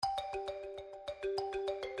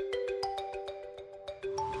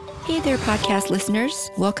Hey there, podcast listeners.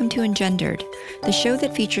 Welcome to Engendered, the show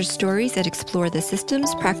that features stories that explore the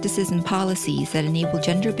systems, practices, and policies that enable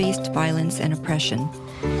gender-based violence and oppression,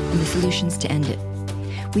 and the solutions to end it.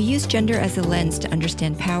 We use gender as a lens to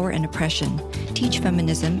understand power and oppression, teach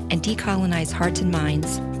feminism, and decolonize hearts and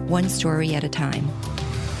minds, one story at a time.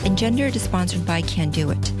 Engendered is sponsored by Can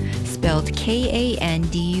Do It, spelled Kanduit,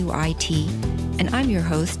 and I'm your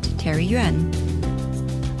host, Terry Yuen.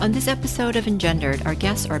 On this episode of Engendered, our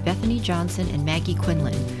guests are Bethany Johnson and Maggie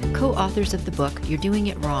Quinlan, co-authors of the book You're Doing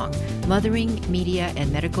It Wrong, Mothering, Media,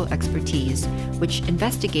 and Medical Expertise, which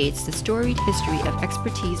investigates the storied history of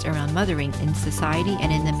expertise around mothering in society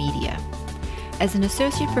and in the media. As an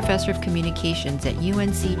associate professor of communications at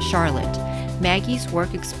UNC Charlotte, Maggie's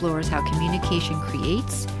work explores how communication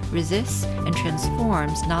creates, resists, and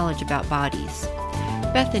transforms knowledge about bodies.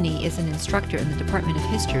 Bethany is an instructor in the Department of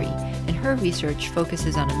History, and her research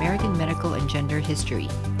focuses on American medical and gender history.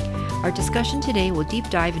 Our discussion today will deep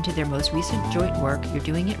dive into their most recent joint work, You're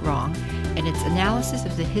Doing It Wrong, and its analysis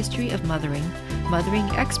of the history of mothering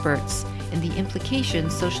experts, and the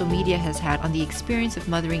implications social media has had on the experience of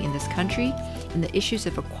mothering in this country and the issues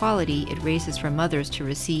of equality it raises for mothers to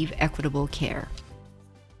receive equitable care.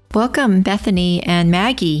 Welcome, Bethany and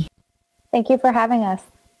Maggie. Thank you for having us.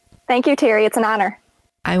 Thank you, Terry. It's an honor.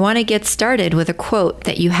 I want to get started with a quote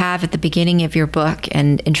that you have at the beginning of your book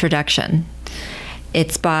and introduction.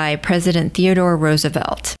 It's by President Theodore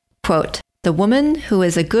Roosevelt. Quote, "The woman who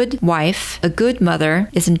is a good wife, a good mother,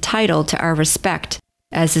 is entitled to our respect,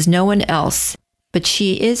 as is no one else, but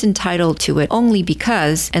she is entitled to it only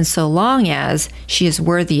because and so long as she is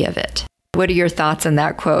worthy of it." What are your thoughts on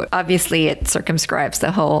that quote? Obviously, it circumscribes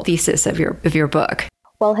the whole thesis of your book.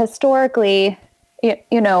 Well, historically,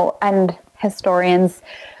 and historians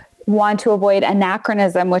want to avoid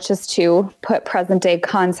anachronism, which is to put present-day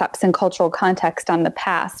concepts and cultural context on the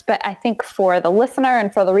past. But I think for the listener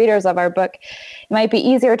and for the readers of our book, it might be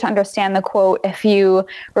easier to understand the quote if you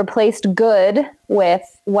replaced good with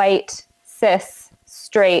white, cis,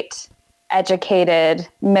 straight, educated,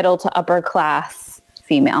 middle to upper class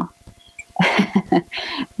female.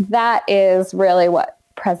 That is really what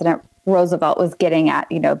President Roosevelt was getting at,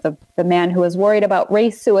 the man who was worried about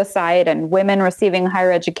race suicide and women receiving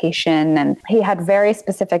higher education. And he had very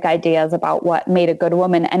specific ideas about what made a good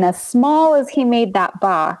woman. And as small as he made that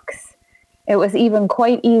box, it was even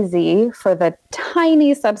quite easy for the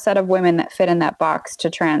tiny subset of women that fit in that box to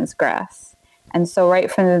transgress. And so right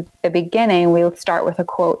from the beginning, we'll start with a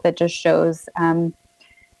quote that just shows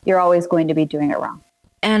you're always going to be doing it wrong.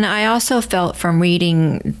 And I also felt from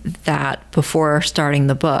reading that before starting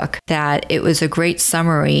the book that it was a great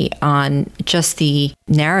summary on just the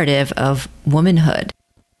narrative of womanhood,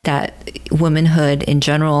 that womanhood in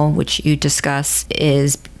general, which you discuss,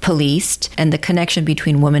 is policed, and the connection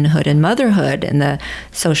between womanhood and motherhood and the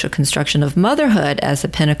social construction of motherhood as the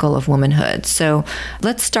pinnacle of womanhood. So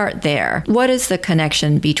let's start there. What is the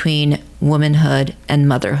connection between womanhood and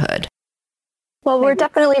motherhood? Well, we're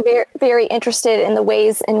definitely very, very interested in the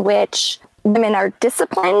ways in which women are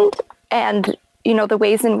disciplined and, the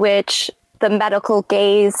ways in which the medical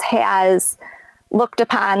gaze has looked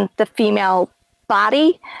upon the female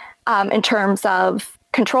body in terms of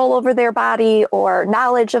control over their body or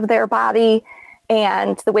knowledge of their body,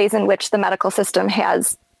 and the ways in which the medical system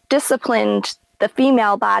has disciplined the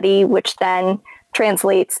female body, which then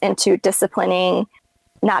translates into disciplining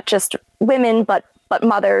not just women, but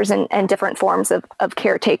mothers and different forms of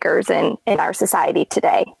caretakers in our society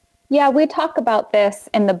today. Yeah, we talk about this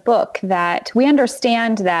in the book, that we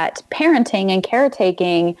understand that parenting and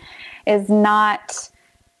caretaking is not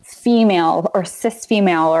female or cis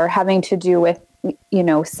female or having to do with,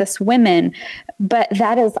 cis women, but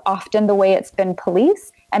that is often the way it's been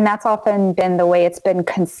policed. And that's often been the way it's been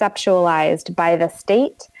conceptualized by the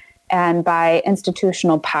state and by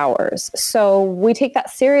institutional powers. So we take that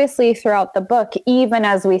seriously throughout the book, even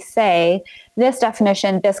as we say this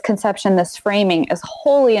definition, this conception, this framing is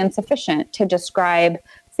wholly insufficient to describe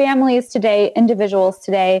families today, individuals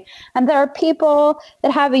today. And there are people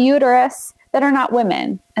that have a uterus that are not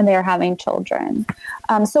women, and they are having children.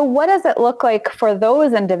 So what does it look like for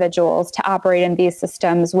those individuals to operate in these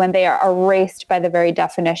systems when they are erased by the very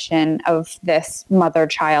definition of this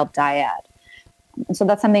mother-child dyad? So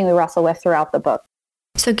that's something we wrestle with throughout the book.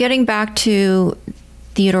 So getting back to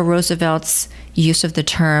Theodore Roosevelt's use of the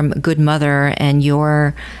term good mother and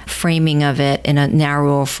your framing of it in a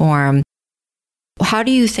narrower form, how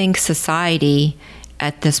do you think society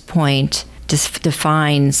at this point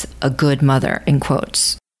defines a good mother, in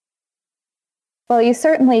quotes? Well, you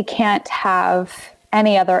certainly can't have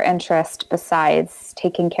any other interest besides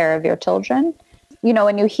taking care of your children.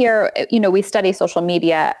 when you hear, we study social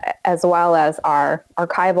media as well as our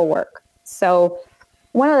archival work. So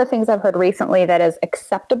one of the things I've heard recently that is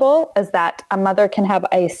acceptable is that a mother can have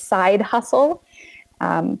a side hustle,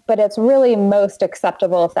 but it's really most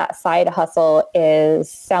acceptable if that side hustle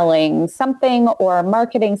is selling something or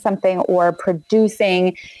marketing something or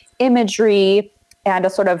producing imagery and a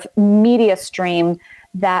sort of media stream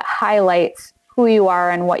that highlights who you are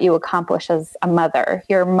and what you accomplish as a mother.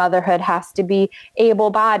 Your motherhood has to be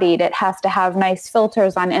able-bodied. It has to have nice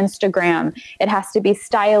filters on Instagram. It has to be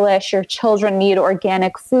stylish. Your children need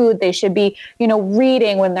organic food. They should be,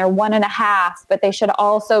 reading when they're 1.5, but they should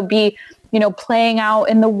also be, playing out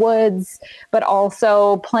in the woods, but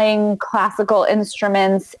also playing classical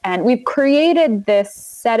instruments. And we've created this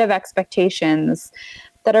set of expectations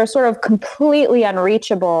that are sort of completely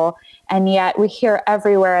unreachable. And yet we hear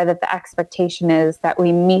everywhere that the expectation is that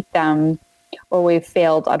we meet them or we've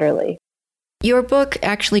failed utterly. Your book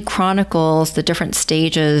actually chronicles the different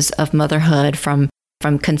stages of motherhood from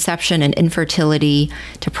conception and infertility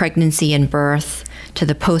to pregnancy and birth to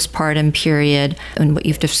the postpartum period and what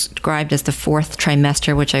you've described as the 4th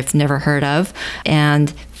trimester, which I've never heard of,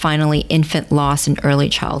 and finally infant loss in early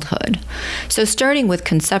childhood. So starting with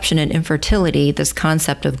conception and infertility, this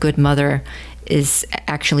concept of good mother is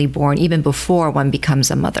actually born even before one becomes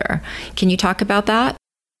a mother. Can you talk about that?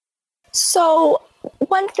 So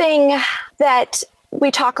one thing that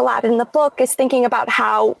we talk a lot in the book is thinking about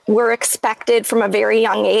how we're expected from a very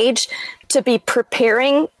young age to be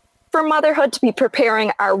preparing for motherhood, to be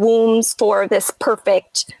preparing our wombs for this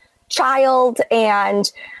perfect child. And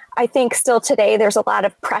I think still today, there's a lot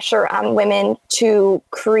of pressure on women to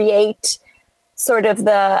create sort of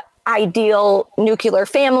the ideal nuclear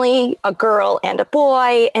family, a girl and a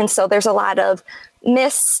boy. And so there's a lot of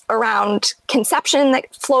myths around conception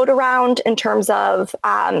that float around in terms of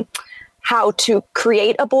how to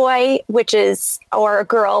create a boy, or a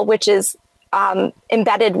girl, which is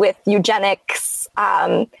embedded with eugenics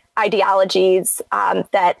ideologies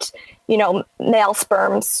that, male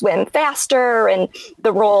sperms swim faster, and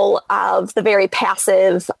the role of the very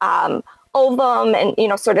passive ovum,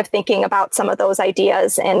 and, sort of thinking about some of those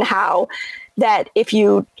ideas and how that if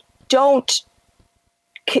you don't,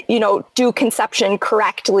 do conception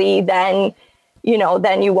correctly, then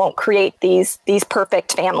you won't create these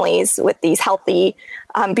perfect families with these healthy,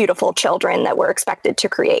 beautiful children that we're expected to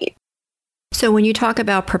create. So when you talk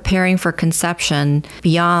about preparing for conception,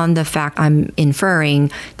 beyond the fact I'm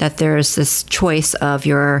inferring that there's this choice of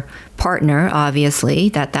your partner, obviously,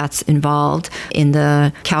 that's involved in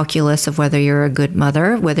the calculus of whether you're a good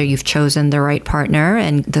mother, whether you've chosen the right partner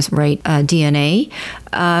and the right DNA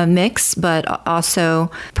mix, but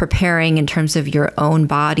also preparing in terms of your own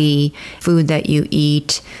body, food that you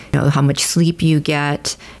eat, how much sleep you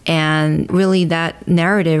get. And really that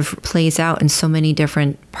narrative plays out in so many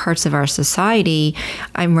different parts of our society.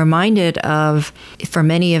 I'm reminded of, for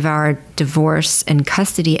many of our divorce and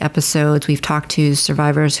custody episodes, we've talked to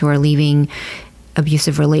survivors who are leaving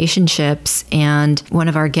abusive relationships. And one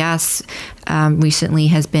of our guests recently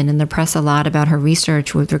has been in the press a lot about her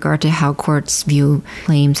research with regard to how courts view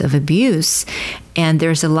claims of abuse. And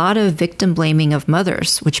there's a lot of victim blaming of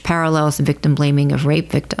mothers, which parallels the victim blaming of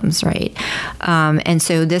rape victims, right? And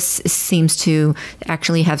so this seems to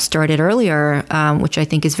actually have started earlier, which I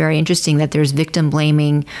think is very interesting, that there's victim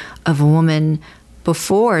blaming of a woman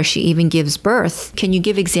before she even gives birth. Can you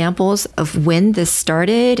give examples of when this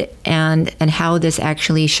started and how this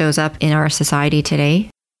actually shows up in our society today?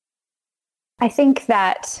 I think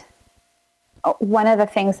that one of the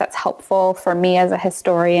things that's helpful for me as a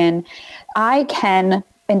historian, I can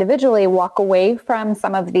individually walk away from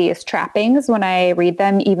some of these trappings when I read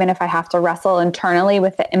them, even if I have to wrestle internally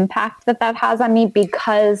with the impact that has on me,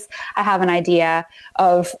 because I have an idea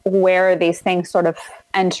of where these things sort of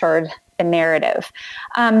entered the narrative.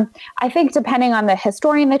 I think depending on the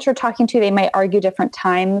historian that you're talking to, they might argue different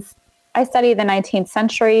times. I study the 19th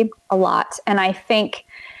century a lot, and I think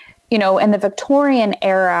in the Victorian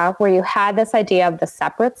era, where you had this idea of the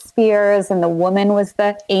separate spheres and the woman was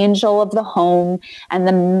the angel of the home and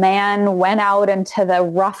the man went out into the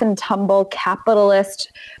rough and tumble capitalist,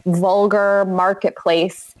 vulgar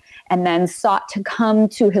marketplace and then sought to come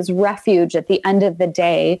to his refuge at the end of the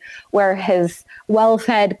day, where his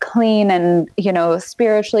well-fed, clean, and,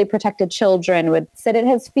 spiritually protected children would sit at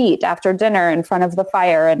his feet after dinner in front of the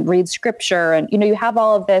fire and read scripture. And, you have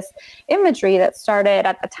all of this imagery that started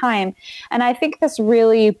at the time. And I think this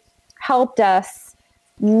really helped us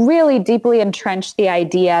really deeply entrench the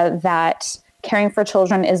idea that caring for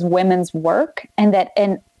children is women's work, and that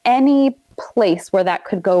in any place where that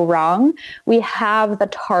could go wrong, we have the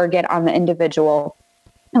target on the individual.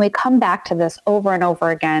 And we come back to this over and over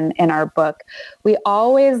again in our book. We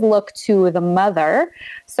always look to the mother.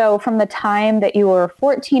 So from the time that you were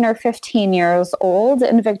 14 or 15 years old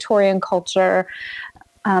in Victorian culture,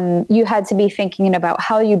 you had to be thinking about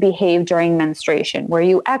how you behaved during menstruation. Were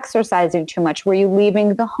you exercising too much? Were you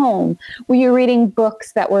leaving the home? Were you reading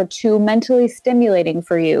books that were too mentally stimulating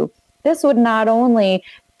for you? This would not only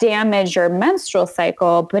damage your menstrual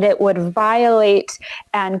cycle, but it would violate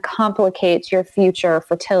and complicate your future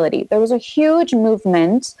fertility. There was a huge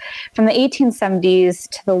movement from the 1870s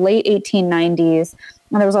to the late 1890s,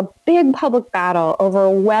 and there was a big public battle over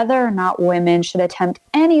whether or not women should attempt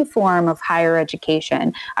any form of higher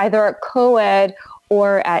education, either at co-ed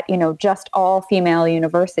or at, just all female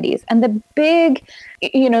universities. And the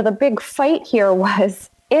big fight here was,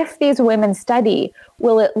 if these women study,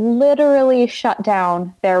 will it literally shut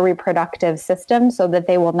down their reproductive system so that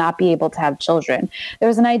they will not be able to have children? There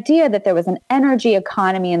was an idea that there was an energy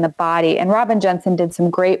economy in the body, and Robin Jensen did some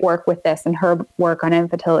great work with this in her work on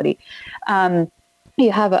infertility.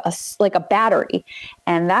 You have a battery,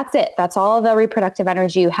 and that's it. That's all the reproductive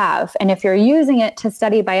energy you have. And if you're using it to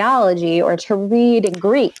study biology or to read in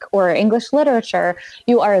Greek or English literature,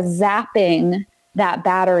 you are zapping that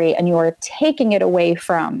battery and you are taking it away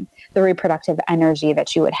from the reproductive energy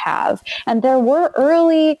that you would have. And there were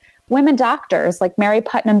early women doctors like Mary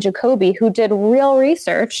Putnam Jacobi who did real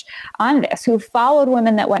research on this, who followed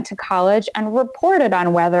women that went to college and reported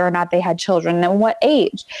on whether or not they had children and what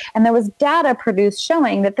age. And there was data produced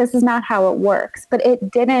showing that this is not how it works, but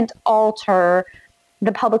it didn't alter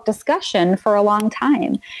the public discussion for a long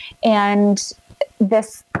time. And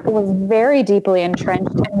this was very deeply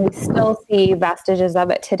entrenched, and we still see vestiges of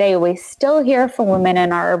it today. We still hear from women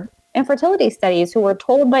in our infertility studies who were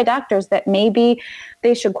told by doctors that maybe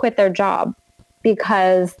they should quit their job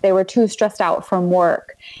because they were too stressed out from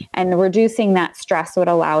work, and reducing that stress would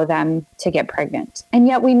allow them to get pregnant. And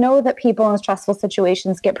yet we know that people in stressful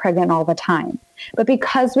situations get pregnant all the time. But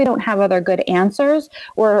because we don't have other good answers,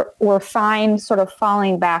 we're fine sort of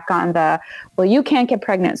falling back on well, you can't get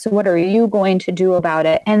pregnant, so what are you going to do about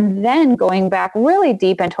it? And then going back really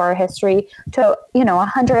deep into our history to,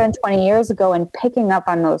 120 years ago and picking up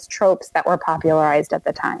on those tropes that were popularized at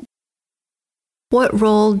the time. What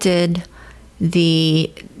role did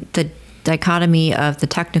the dichotomy of the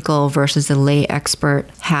technical versus the lay expert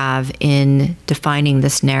have in defining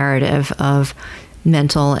this narrative of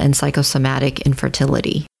mental and psychosomatic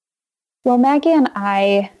infertility? Well, Maggie and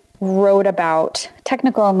I wrote about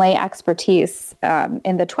technical and lay expertise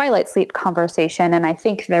in the Twilight Sleep conversation, and I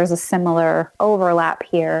think there's a similar overlap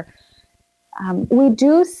here. We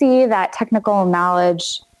do see that technical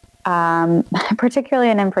knowledge,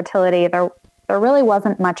 particularly in infertility, there really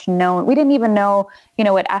wasn't much known. We didn't even know,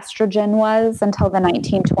 what estrogen was until the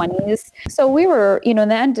 1920s. So we were, in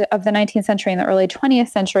the end of the 19th century and the early 20th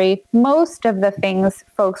century, most of the things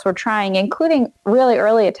folks were trying, including really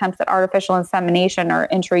early attempts at artificial insemination or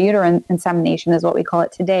intrauterine insemination is what we call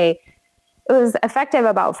it today, it was effective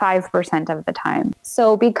about 5% of the time.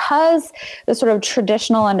 So because the sort of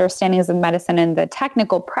traditional understandings of medicine and the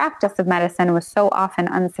technical practice of medicine was so often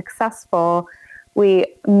unsuccessful, we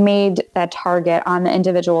made that target on the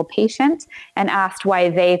individual patient and asked why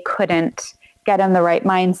they couldn't get in the right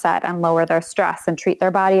mindset and lower their stress and treat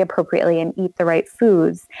their body appropriately and eat the right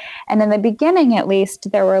foods. And in the beginning, at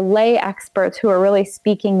least, there were lay experts who were really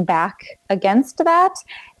speaking back against that.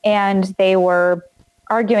 And they were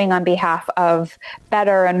arguing on behalf of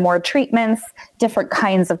better and more treatments, different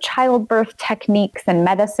kinds of childbirth techniques and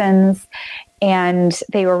medicines. And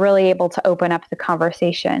they were really able to open up the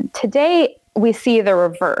conversation. Today, we see the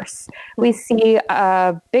reverse. We see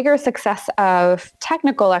a bigger success of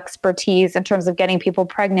technical expertise in terms of getting people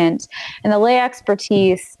pregnant. And the lay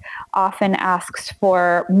expertise often asks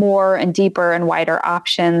for more and deeper and wider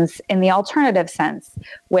options in the alternative sense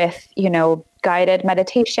with, guided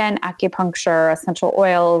meditation, acupuncture, essential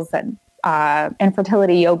oils, and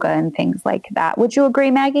infertility yoga and things like that. Would you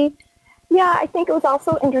agree, Maggie? Yeah, I think it was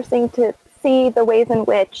also interesting to see the ways in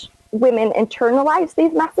which women internalize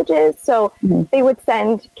these messages. So they would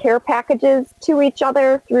send care packages to each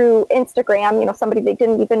other through Instagram, somebody they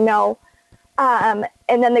didn't even know. And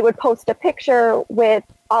then they would post a picture with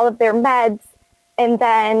all of their meds, and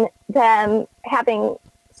then them having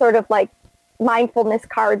sort of like mindfulness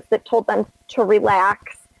cards that told them to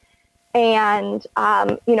relax. And,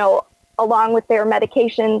 along with their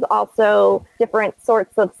medications, also different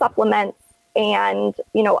sorts of supplements and,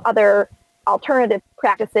 other alternative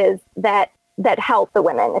practices that help the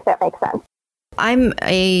women, if that makes sense. I'm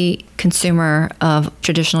a consumer of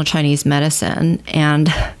traditional Chinese medicine,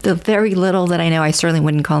 and the very little that I know, I certainly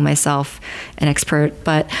wouldn't call myself an expert,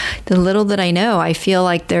 but the little that I know, I feel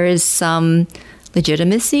like there is some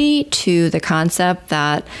legitimacy to the concept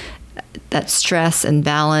that stress and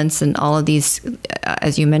balance and all of these,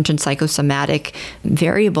 as you mentioned, psychosomatic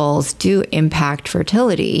variables do impact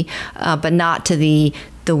fertility, but not to the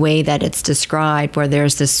way that it's described, where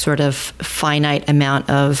there's this sort of finite amount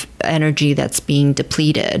of energy that's being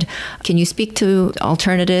depleted. Can you speak to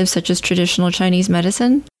alternatives such as traditional Chinese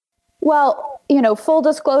medicine? Well, full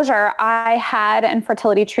disclosure, I had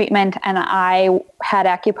infertility treatment and I had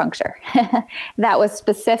acupuncture that was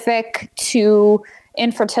specific to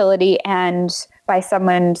infertility and by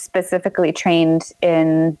someone specifically trained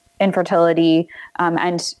in infertility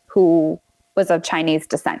and who was of Chinese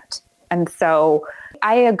descent. And so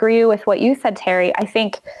I agree with what you said, Terry. I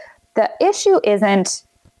think the issue isn't,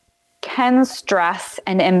 can stress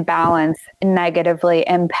and imbalance negatively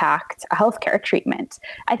impact a healthcare treatment?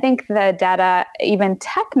 I think the data, even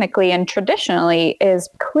technically and traditionally, is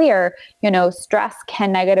clear. Stress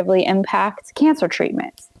can negatively impact cancer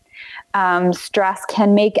treatments. Stress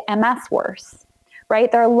can make MS worse,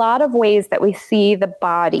 right? There are a lot of ways that we see the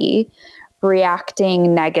body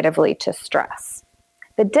reacting negatively to stress.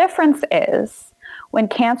 The difference is when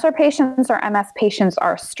cancer patients or MS patients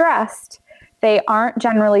are stressed, they aren't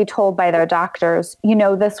generally told by their doctors,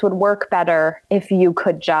 this would work better if you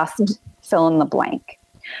could just fill in the blank.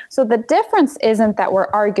 So the difference isn't that we're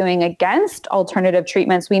arguing against alternative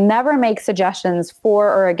treatments. We never make suggestions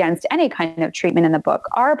for or against any kind of treatment in the book.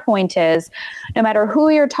 Our point is, no matter who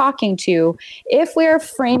you're talking to, if we're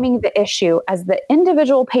framing the issue as the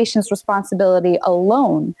individual patient's responsibility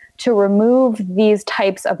alone to remove these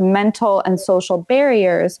types of mental and social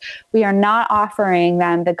barriers, we are not offering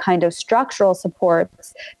them the kind of structural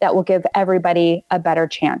supports that will give everybody a better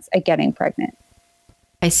chance at getting pregnant.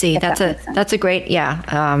 I see. That's a great,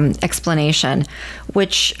 explanation,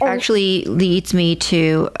 which actually leads me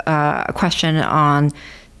to a question on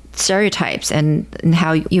stereotypes and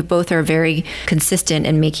how you both are very consistent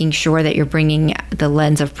in making sure that you're bringing the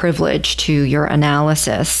lens of privilege to your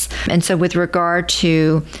analysis. And so with regard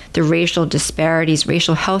to the racial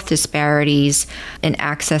health disparities in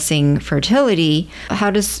accessing fertility,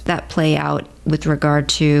 how does that play out with regard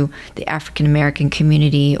to the African American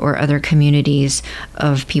community or other communities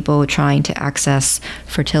of people trying to access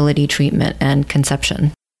fertility treatment and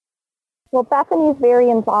conception? Well, Bethany is very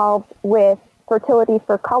involved with Fertility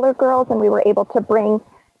for Color Girls, and we were able to bring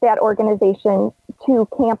that organization to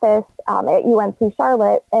campus at UNC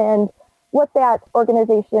Charlotte. And what that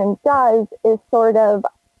organization does is sort of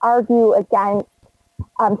argue against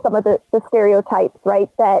some of the stereotypes, right,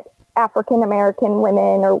 that African American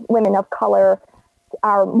women or women of color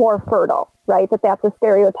are more fertile, right, that's a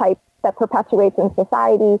stereotype that perpetuates in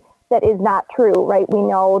society that is not true, right? We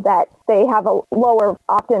know that they have a lower,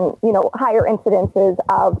 often, higher incidences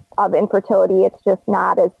of infertility. It's just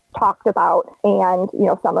not as talked about. And,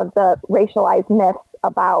 some of the racialized myths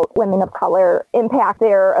about women of color impact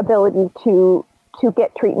their ability to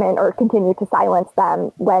get treatment or continue to silence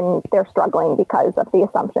them when they're struggling because of the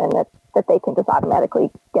assumption that they can just automatically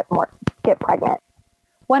get pregnant.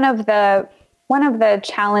 One of the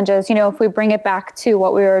challenges, if we bring it back to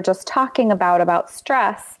what we were just talking about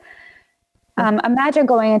stress, imagine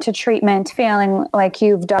going into treatment feeling like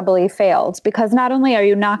you've doubly failed, because not only are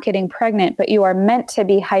you not getting pregnant, but you are meant to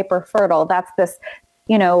be hyperfertile. That's this,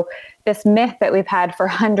 this myth that we've had for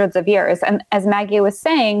hundreds of years. And as Maggie was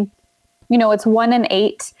saying, it's 1 in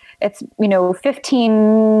 8. It's,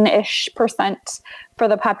 15-ish% for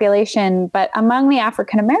the population. But among the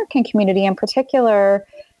African American community in particular,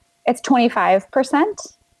 it's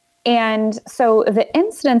 25%. And so the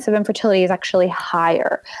incidence of infertility is actually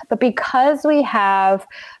higher. But because we have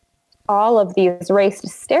all of these race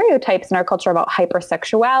stereotypes in our culture about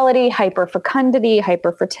hypersexuality, hyperfecundity,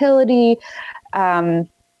 hyperfertility, and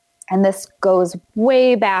this goes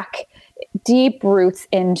way back, deep roots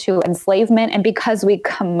into enslavement. And because we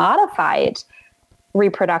commodified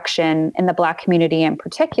reproduction in the Black community in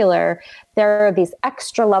particular, there are these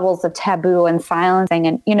extra levels of taboo and silencing.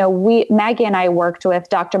 And, Maggie and I worked with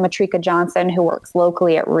Dr. Matrika Johnson, who works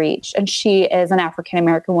locally at REACH, and she is an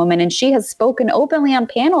African-American woman, and she has spoken openly on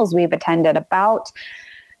panels we've attended about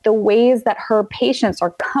the ways that her patients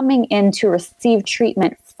are coming in to receive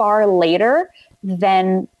treatment far later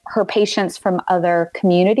than her patients from other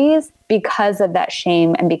communities because of that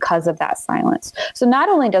shame and because of that silence. So not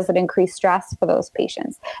only does it increase stress for those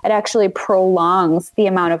patients, it actually prolongs the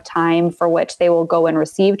amount of time for which they will go and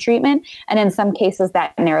receive treatment. And in some cases,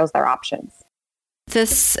 that narrows their options.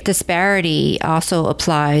 This disparity also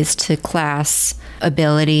applies to class,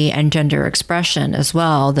 ability, and gender expression as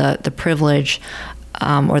well, the privilege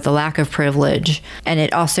or the lack of privilege. And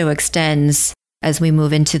it also extends as we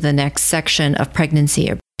move into the next section of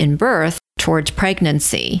pregnancy and birth towards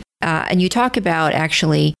pregnancy. And you talk about,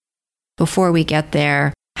 actually, before we get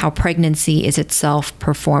there, how pregnancy is itself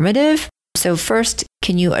performative. So first,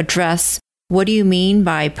 can you address what do you mean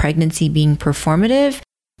by pregnancy being performative?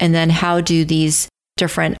 And then how do these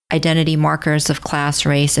different identity markers of class,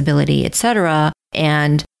 race, ability, etc.,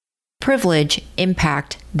 and privilege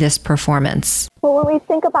impact this performance? Well, when we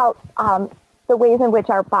think about the ways in which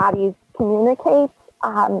our bodies communicate,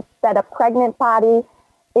 that a pregnant body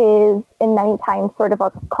is in many times sort of a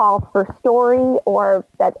call for story, or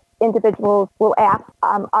that individuals will ask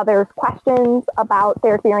others questions about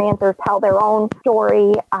their experience or tell their own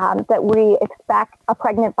story, that we expect a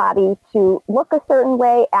pregnant body to look a certain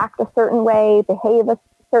way, act a certain way, behave a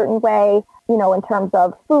certain way, in terms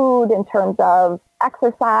of food, in terms of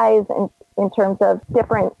exercise, and in terms of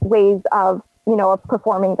different ways of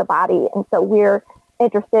performing the body. And so we're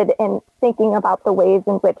interested in thinking about the ways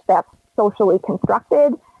in which that's socially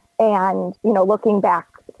constructed and, looking back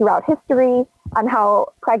throughout history on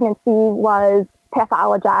how pregnancy was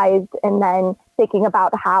pathologized, and then thinking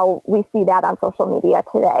about how we see that on social media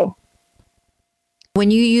today.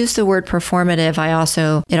 When you use the word performative,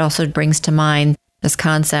 it also brings to mind this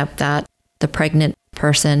concept that the pregnant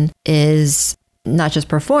person is not just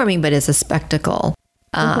performing, but is a spectacle.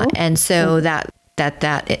 And so that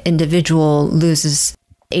individual loses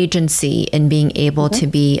agency in being able to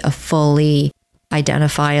be a fully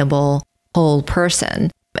identifiable whole person.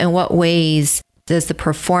 In what ways does the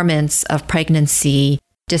performance of pregnancy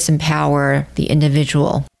disempower the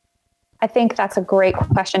individual? I think that's a great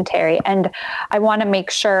question, Terry. And I want to make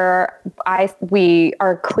sure we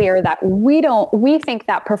are clear that we think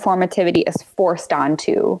that performativity is forced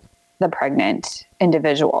onto the pregnant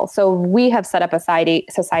individual. So we have set up a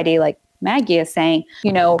society like Maggie is saying,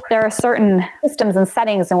 there are certain systems and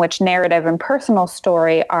settings in which narrative and personal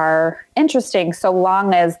story are interesting so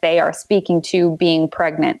long as they are speaking to being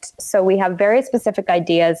pregnant. So we have very specific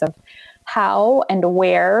ideas of how and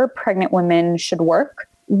where pregnant women should work,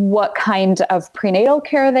 what kind of prenatal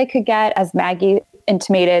care they could get, as Maggie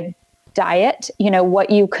intimated, diet,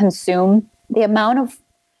 what you consume, the amount of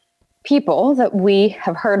people that we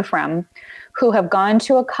have heard from who have gone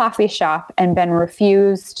to a coffee shop and been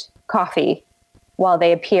refused coffee while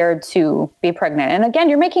they appeared to be pregnant. And again,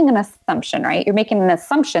 you're making an assumption, right? You're making an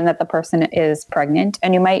assumption that the person is pregnant,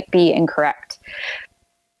 and you might be incorrect.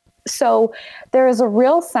 So there is a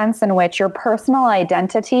real sense in which your personal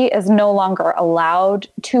identity is no longer allowed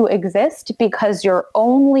to exist, because your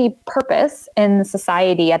only purpose in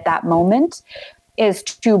society at that moment is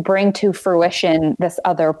to bring to fruition this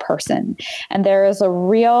other person. And there is a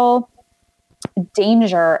real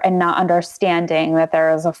danger in not understanding that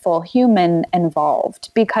there is a full human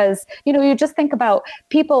involved, because, you just think about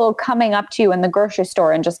people coming up to you in the grocery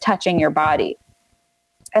store and just touching your body.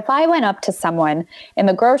 If I went up to someone in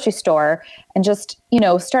the grocery store and just,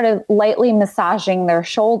 started lightly massaging their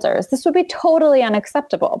shoulders, this would be totally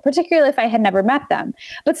unacceptable, particularly if I had never met them.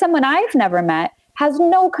 But someone I've never met has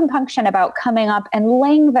no compunction about coming up and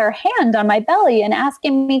laying their hand on my belly and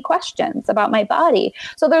asking me questions about my body.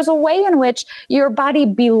 So there's a way in which your body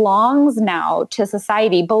belongs now to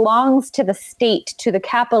society, belongs to the state, to the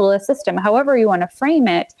capitalist system, however you want to frame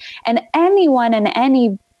it. And anyone and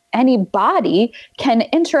any body can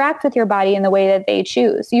interact with your body in the way that they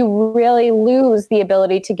choose. You really lose the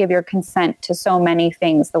ability to give your consent to so many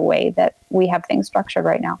things the way that we have things structured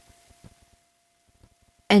right now.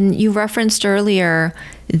 And you referenced earlier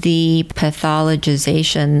the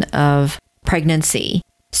pathologization of pregnancy.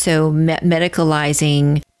 So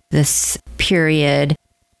medicalizing this period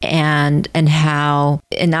and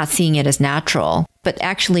not seeing it as natural. But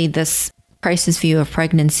actually this crisis view of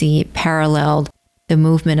pregnancy paralleled the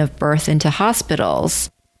movement of birth into hospitals.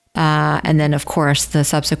 And then, of course, the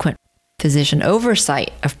subsequent physician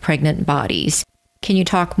oversight of pregnant bodies. Can you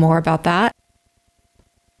talk more about that?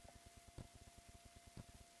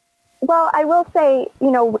 Well, I will say,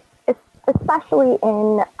 especially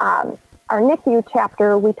in our NICU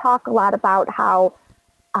chapter, we talk a lot about how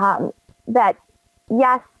that,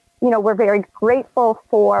 yes, we're very grateful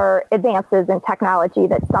for advances in technology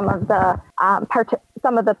that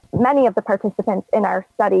many of the participants in our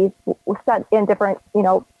studies in different,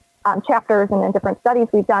 chapters and in different studies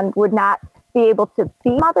we've done would not be able to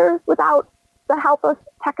be mothers without the help of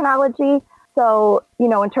technology. So,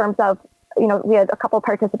 in terms of we had a couple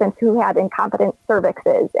participants who had incompetent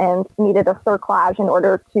cervixes and needed a cerclage in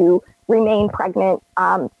order to remain pregnant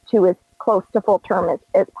to as close to full term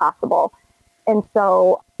as possible. And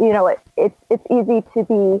so, it's easy to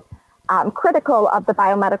be critical of the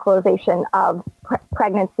biomedicalization of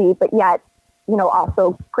pregnancy, but yet,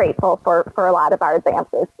 also grateful for a lot of our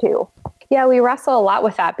advances too. Yeah, we wrestle a lot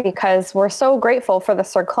with that because we're so grateful for the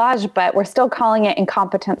cerclage, but we're still calling it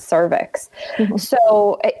incompetent cervix. Mm-hmm.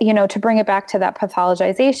 So, to bring it back to that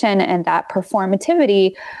pathologization and that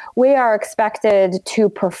performativity, we are expected to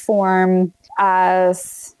perform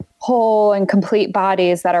as whole and complete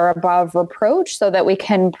bodies that are above reproach so that we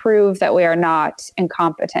can prove that we are not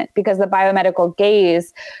incompetent, because the biomedical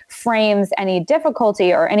gaze frames any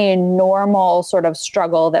difficulty or any normal sort of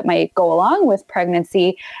struggle that might go along with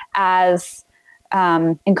pregnancy as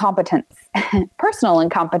incompetence, personal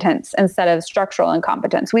incompetence instead of structural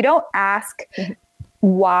incompetence. We don't ask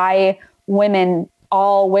why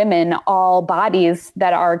all bodies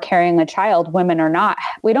that are carrying a child, women or not,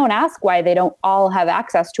 we don't ask why they don't all have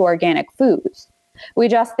access to organic foods. We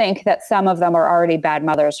just think that some of them are already bad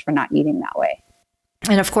mothers for not eating that way.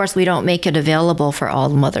 And of course, we don't make it available for all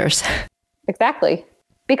mothers. Exactly.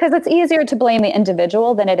 Because it's easier to blame the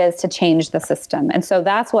individual than it is to change the system. And so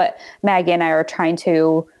that's what Maggie and I are trying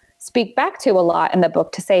to speak back to a lot in the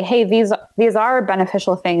book, to say, hey, these are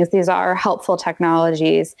beneficial things. These are helpful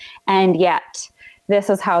technologies. And yet this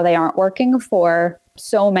is how they aren't working for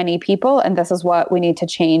so many people. And this is what we need to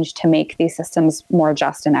change to make these systems more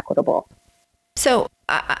just and equitable. So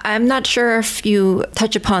I'm not sure if you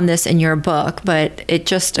touch upon this in your book, but it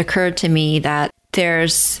just occurred to me that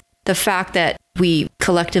there's the fact that we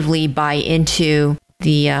collectively buy into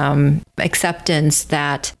the acceptance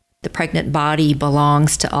that the pregnant body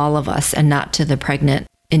belongs to all of us and not to the pregnant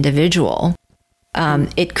individual.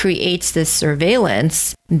 It creates this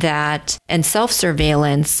surveillance and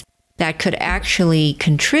self-surveillance that could actually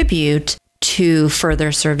contribute to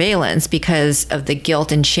further surveillance because of the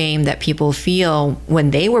guilt and shame that people feel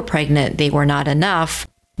when they were pregnant, they were not enough.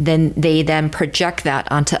 Then they project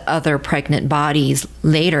that onto other pregnant bodies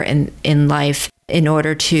later in life in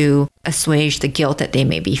order to assuage the guilt that they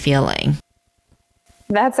may be feeling.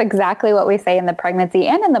 That's exactly what we say in the pregnancy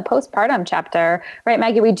and in the postpartum chapter, right,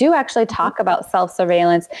 Maggie? We do actually talk about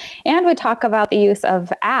self-surveillance, and we talk about the use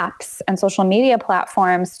of apps and social media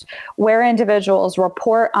platforms where individuals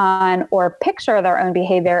report on or picture their own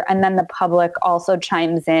behavior, and then the public also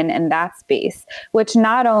chimes in that space, which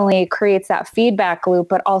not only creates that feedback loop,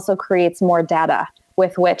 but also creates more data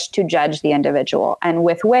with which to judge the individual and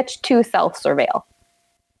with which to self-surveil.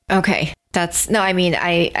 Okay.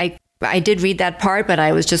 I did read that part, but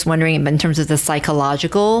I was just wondering in terms of the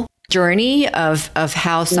psychological journey of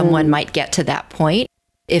how someone might get to that point,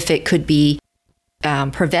 if it could be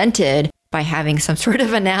prevented by having some sort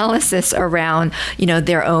of analysis around,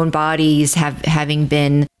 their own bodies having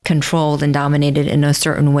been controlled and dominated in a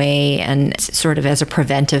certain way, and sort of as a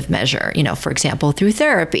preventive measure, for example, through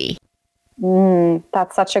therapy.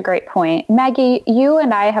 That's such a great point. Maggie, you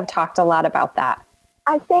and I have talked a lot about that.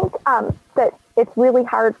 I think that it's really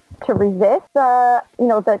hard to resist that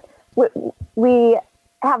we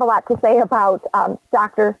have a lot to say about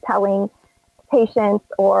doctors telling patients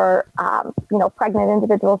or, pregnant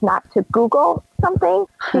individuals not to Google something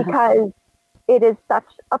because it is such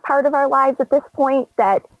a part of our lives at this point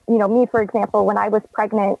that, me, for example, when I was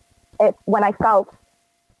pregnant, when I felt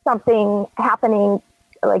something happening,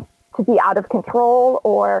 like to be out of control,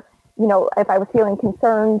 or, if I was feeling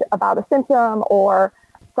concerned about a symptom or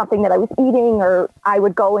something that I was eating, or I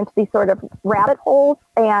would go into these sort of rabbit holes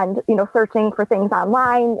and, searching for things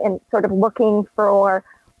online and sort of looking for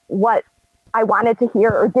what I wanted to hear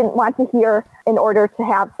or didn't want to hear in order to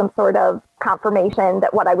have some sort of confirmation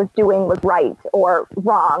that what I was doing was right or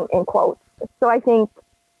wrong, in quotes. So I think,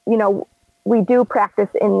 we do practice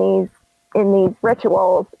in these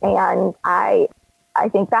rituals, and I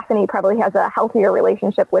think Bethany probably has a healthier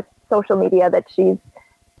relationship with social media, that she's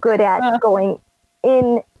good at going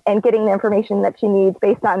in and getting the information that she needs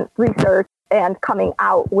based on research and coming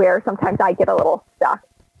out, where sometimes I get a little stuck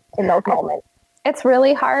in those moments. It's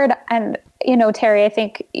really hard. And, Terry, I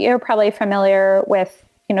think you're probably familiar with,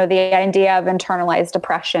 the idea of internalized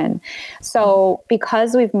depression. So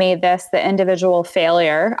because we've made this the individual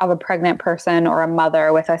failure of a pregnant person or a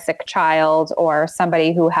mother with a sick child or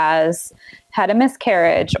somebody who has had a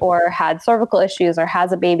miscarriage or had cervical issues or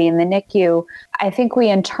has a baby in the NICU, I think we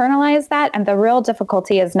internalize that. And the real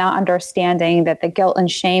difficulty is not understanding that the guilt and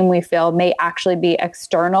shame we feel may actually be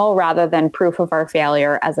external rather than proof of our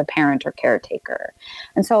failure as a parent or caretaker.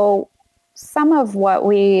 And so some of what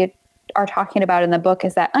we are talking about in the book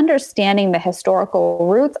is that understanding the historical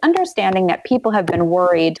roots, understanding that people have been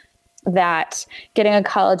worried that getting a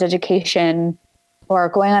college education or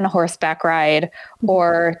going on a horseback ride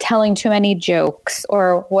or telling too many jokes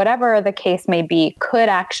or whatever the case may be could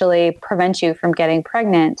actually prevent you from getting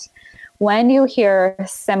pregnant. When you hear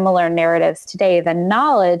similar narratives today, the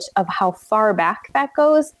knowledge of how far back that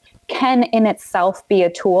goes can in itself be a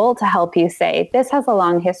tool to help you say, this has a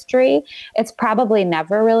long history. It's probably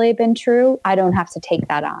never really been true. I don't have to take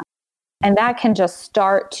that on. And that can just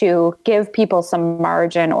start to give people some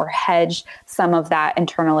margin or hedge some of that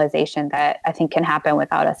internalization that I think can happen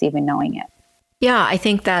without us even knowing it. Yeah, I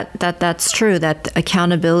think that's true, that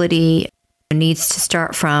accountability needs to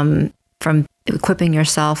start from equipping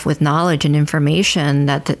yourself with knowledge and information,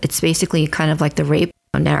 that it's basically kind of like the rape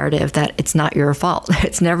narrative, that it's not your fault.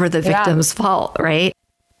 It's never the victim's fault, right?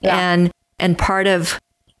 Yeah. And part of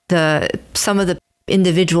some of the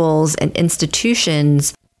individuals and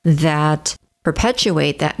institutions that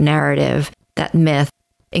perpetuate that narrative, that myth,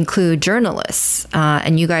 include journalists.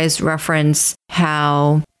 And you guys reference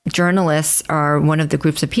how journalists are one of the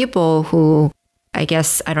groups of people who, I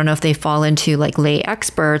guess, I don't know if they fall into like lay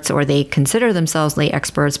experts or they consider themselves lay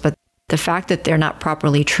experts, but the fact that they're not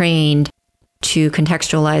properly trained to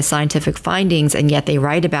contextualize scientific findings, and yet they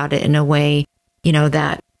write about it in a way,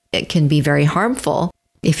 that it can be very harmful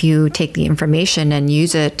if you take the information and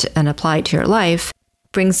use it and apply it to your life,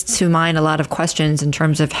 brings to mind a lot of questions in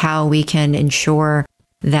terms of how we can ensure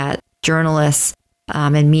that journalists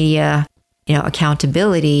and media,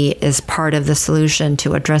 accountability is part of the solution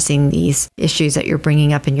to addressing these issues that you're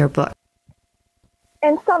bringing up in your book.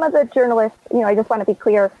 And some of the journalists, I just want to be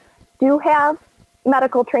clear, do have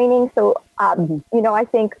medical training. So, I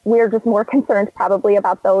think we're just more concerned probably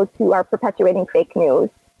about those who are perpetuating fake news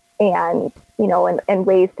and, and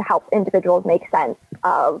ways to help individuals make sense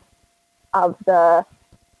of the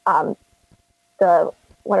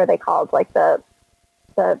what are they called? Like the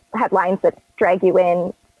headlines that drag you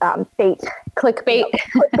in, bait. Clickbait.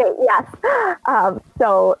 Clickbait, yes.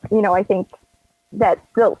 So, I think that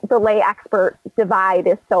the lay expert divide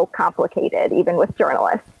is so complicated, even with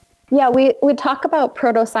journalists. Yeah, we talk about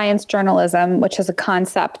proto-science journalism, which is a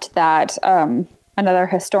concept that another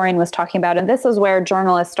historian was talking about. And this is where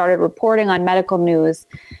journalists started reporting on medical news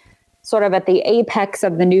sort of at the apex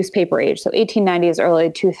of the newspaper age, so 1890s, early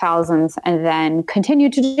 2000s, and then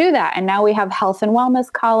continued to do that. And now we have health and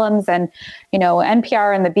wellness columns and,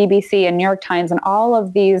 NPR and the BBC and New York Times and all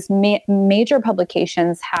of these major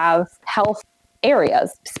publications have health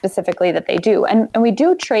areas specifically that they do. And we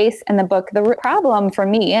do trace in the book, the problem for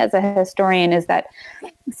me as a historian is that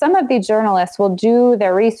some of these journalists will do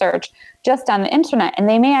their research just on the internet, and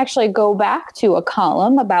they may actually go back to a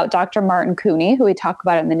column about Dr. Martin Cooney, who we talk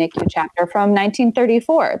about in the NICU chapter from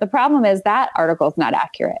 1934. The problem is that article is not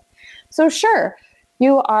accurate. So sure,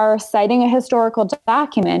 you are citing a historical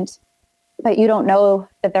document, but you don't know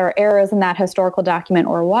that there are errors in that historical document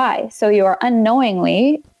or why. So you are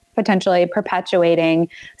unknowingly potentially perpetuating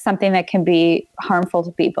something that can be harmful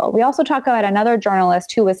to people. We also talk about another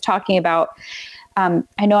journalist who was talking about,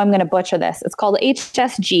 I know I'm going to butcher this. It's called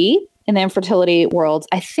HSG in the infertility world.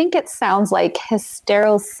 I think it sounds like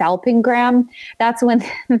hysterosalpingram. That's when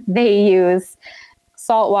they use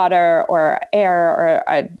salt water or air or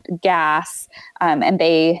a gas, and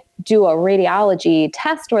they do a radiology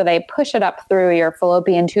test where they push it up through your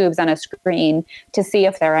fallopian tubes on a screen to see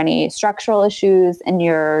if there are any structural issues in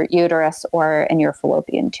your uterus or in your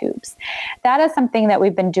fallopian tubes. That is something that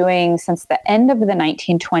we've been doing since the end of the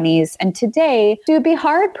 1920s. And today, it would be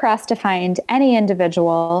hard pressed to find any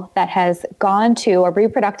individual that has gone to a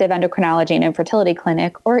reproductive endocrinology and infertility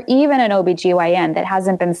clinic or even an OBGYN that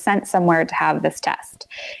hasn't been sent somewhere to have this test.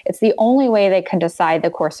 It's the only way they can decide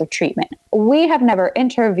the course of treatment. We have never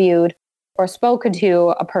interviewed or spoken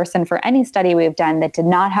to a person for any study we've done that did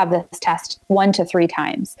not have this test 1 to 3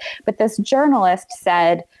 times. But this journalist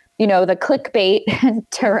said, the clickbait,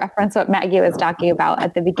 to reference what Maggie was talking about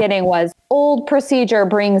at the beginning, was old procedure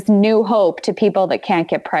brings new hope to people that can't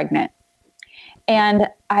get pregnant. And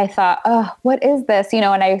I thought, oh, what is this? And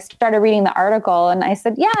I started reading the article and I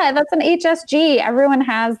said, yeah, that's an HSG. Everyone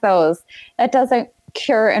has those. That doesn't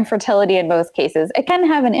cure infertility in most cases. It can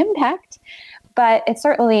have an impact, but it's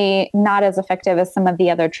certainly not as effective as some of the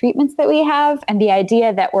other treatments that we have. And the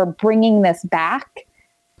idea that we're bringing this back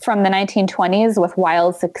from the 1920s with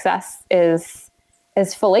wild success is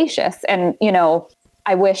fallacious. And,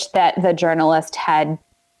 I wish that the journalist had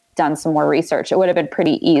done some more research. It would have been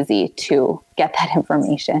pretty easy to get that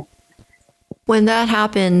information. When that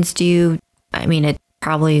happens, it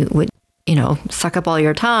probably would, suck up all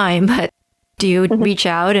your time, but Do you reach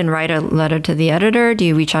out and write a letter to the editor? Do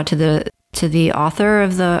you reach out to the author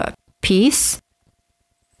of the piece?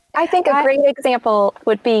 I think a great example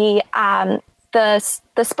would be the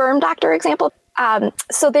sperm doctor example.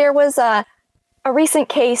 So there was a recent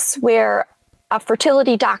case where a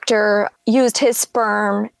fertility doctor used his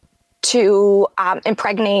sperm to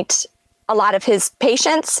impregnate a lot of his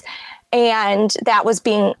patients, and that was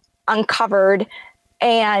being uncovered.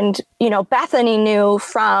 And, Bethany knew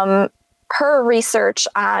from her research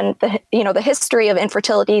on the history of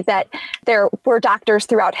infertility that there were doctors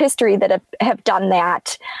throughout history that have done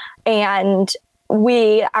that. And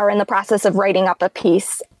we are in the process of writing up a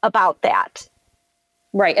piece about that.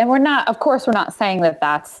 Right. And we're not saying that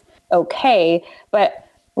that's okay, but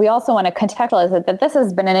we also want to contextualize it that this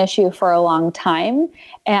has been an issue for a long time.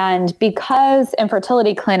 And because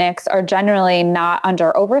infertility clinics are generally not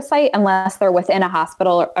under oversight unless they're within a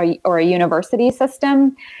hospital or a university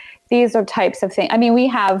system, these are types of things. I mean, we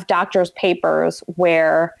have doctors' papers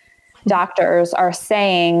where doctors are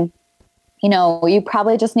saying, you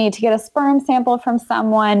probably just need to get a sperm sample from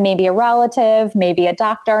someone, maybe a relative, maybe a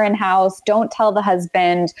doctor in-house. Don't tell the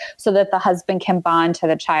husband so that the husband can bond to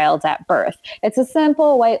the child at birth. It's a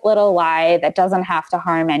simple white little lie that doesn't have to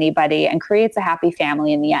harm anybody and creates a happy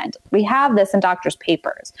family in the end. We have this in doctors'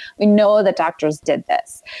 papers. We know that doctors did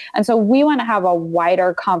this. And so we want to have a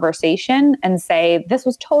wider conversation and say, this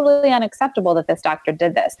was totally unacceptable that this doctor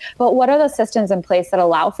did this. But what are the systems in place that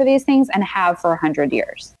allow for these things and have for 100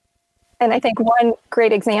 years? And I think one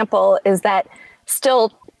great example is that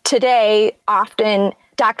still today, often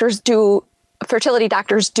fertility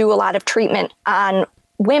doctors do a lot of treatment on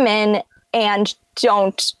women and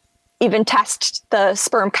don't even test the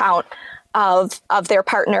sperm count of their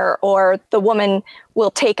partner, or the woman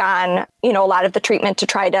will take on, a lot of the treatment to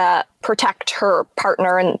try to protect her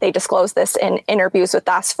partner. And they disclose this in interviews with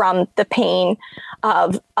us from the pain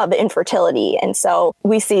of infertility. And so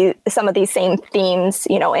we see some of these same themes,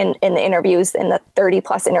 in the interviews, in the 30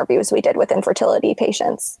 plus interviews we did with infertility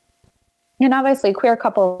patients. And obviously queer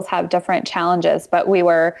couples have different challenges, but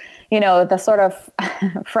the sort of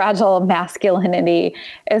fragile masculinity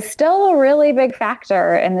is still a really big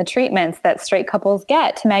factor in the treatments that straight couples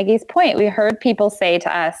get. To Maggie's point, we heard people say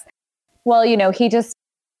to us, well,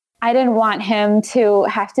 I didn't want him to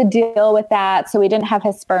have to deal with that, so we didn't have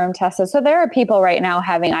his sperm tested. So there are people right now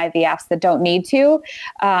having IVFs that don't need to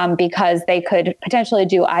because they could potentially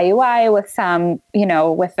do IUI with some,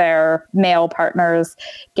 with their male partners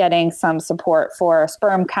getting some support for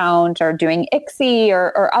sperm count or doing ICSI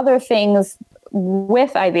or other things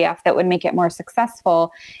with IVF that would make it more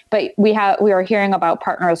successful. But we are hearing about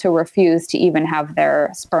partners who refuse to even have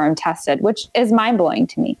their sperm tested, which is mind-blowing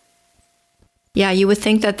to me. Yeah, you would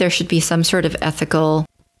think that there should be some sort of ethical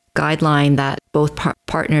guideline that both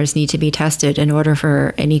partners need to be tested in order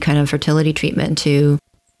for any kind of fertility treatment to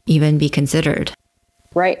even be considered.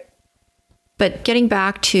 Right. But getting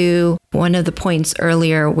back to one of the points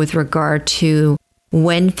earlier with regard to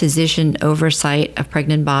when physician oversight of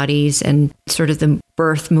pregnant bodies and sort of the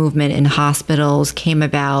birth movement in hospitals came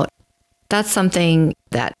about, that's something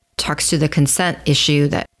that talks to the consent issue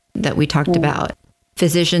that we talked about.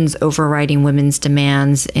 Physicians overriding women's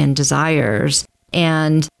demands and desires.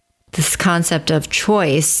 And this concept of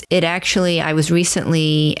choice, I was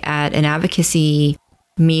recently at an advocacy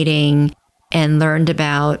meeting and learned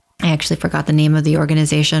about, I actually forgot the name of the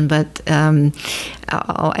organization, but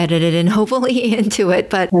I'll edit it in hopefully into it.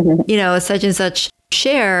 But, such and such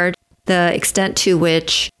shared the extent to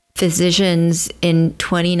which physicians in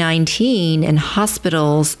 2019 in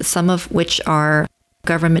hospitals, some of which are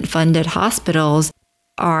government-funded hospitals,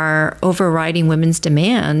 are overriding women's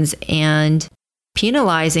demands and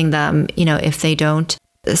penalizing them, if they don't,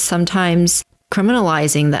 sometimes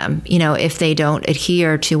criminalizing them, if they don't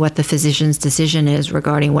adhere to what the physician's decision is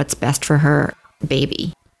regarding what's best for her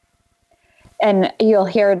baby. And you'll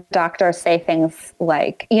hear doctors say things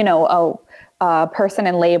like, a person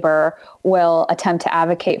in labor will attempt to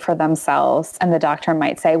advocate for themselves. And the doctor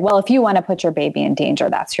might say, well, if you want to put your baby in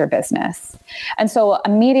danger, that's your business. And so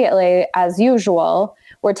immediately, as usual,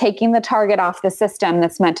 we're taking the target off the system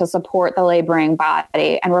that's meant to support the laboring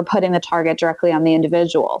body, and we're putting the target directly on the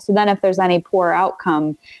individual. So then if there's any poor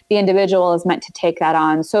outcome, the individual is meant to take that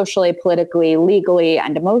on socially, politically, legally,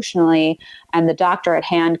 and emotionally. And the doctor at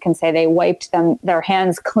hand can say they wiped their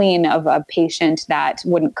hands clean of a patient that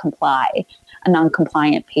wouldn't comply, a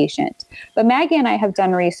non-compliant patient. But Maggie and I have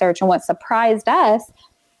done research, and what surprised us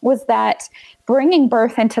was that bringing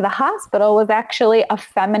birth into the hospital was actually a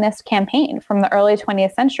feminist campaign from the early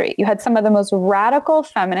 20th century. You had some of the most radical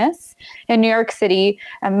feminists in New York City,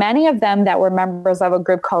 and many of them that were members of a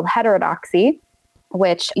group called Heterodoxy,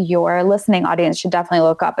 which your listening audience should definitely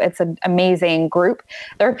look up. It's an amazing group.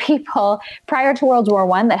 There are people prior to World War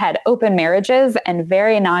I that had open marriages and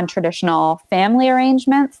very non-traditional family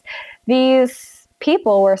arrangements. These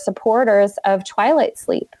people were supporters of twilight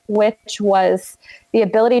sleep, which was the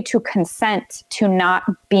ability to consent to not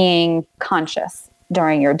being conscious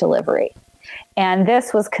during your delivery. And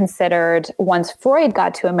this was considered, once Freud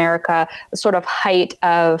got to America, the sort of height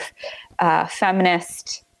of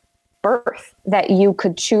feminist birth, that you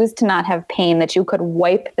could choose to not have pain, that you could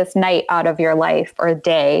wipe this night out of your life or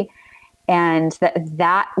day, and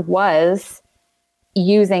that was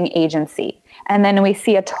using agency. And then we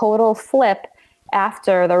see a total flip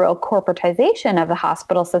after the real corporatization of the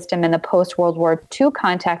hospital system in the post-World War II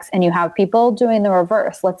context, and you have people doing the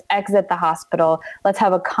reverse. Let's exit the hospital. Let's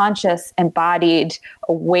have a conscious, embodied,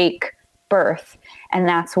 awake birth. And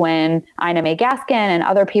that's when Ina May Gaskin and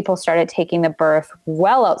other people started taking the birth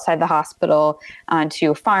well outside the hospital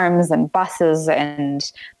onto farms and buses and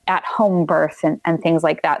at-home birth and things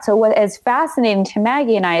like that. So what is fascinating to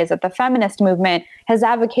Maggie and I is that the feminist movement has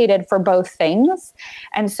advocated for both things.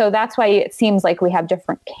 And so that's why it seems like we have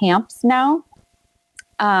different camps now.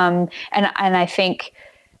 And I think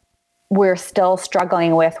we're still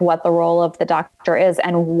struggling with what the role of the doctor is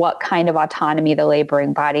and what kind of autonomy the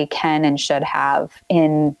laboring body can and should have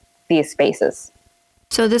in these spaces.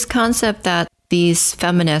 So this concept that these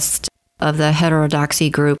feminists of the heterodoxy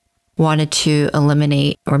group wanted to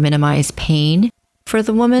eliminate or minimize pain for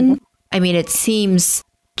the woman, I mean, it seems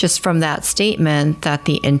just from that statement that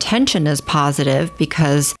the intention is positive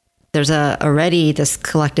because there's already this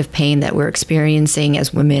collective pain that we're experiencing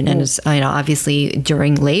as women and as, obviously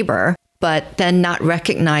during labor, but then not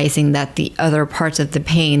recognizing that the other parts of the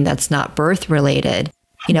pain that's not birth related,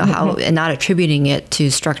 how, and not attributing it to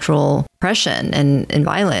structural oppression and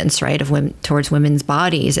violence, right, of women towards women's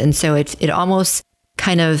bodies. And so it almost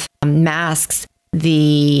kind of masks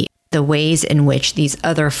the ways in which these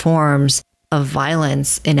other forms of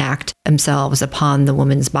violence enact themselves upon the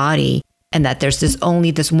woman's body, and that there's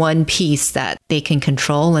only this one piece that they can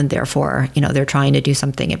control, and therefore, they're trying to do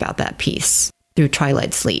something about that piece through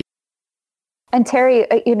twilight sleep. And Terry,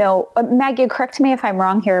 Maggie, correct me if I'm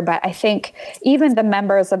wrong here, but I think even the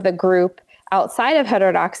members of the group outside of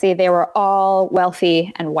heterodoxy, they were all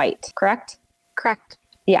wealthy and white, correct? Correct.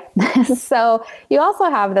 Yeah. So you also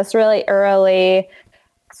have this really early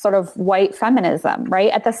sort of white feminism,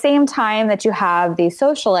 right? At the same time that you have these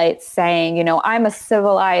socialites saying, I'm a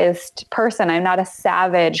civilized person, I'm not a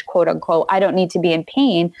savage, quote unquote, I don't need to be in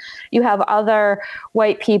pain. You have other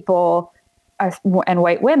white people and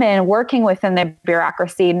white women working within the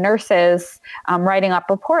bureaucracy, nurses writing up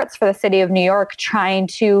reports for the city of New York, trying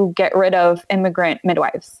to get rid of immigrant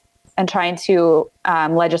midwives and trying to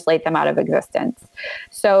legislate them out of existence.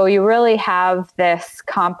 So you really have this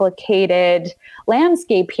complicated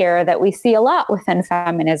landscape here that we see a lot within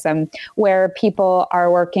feminism, where people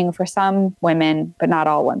are working for some women, but not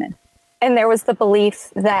all women. And there was the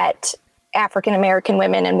belief that African American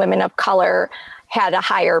women and women of color had a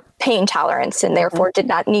higher pain tolerance and therefore did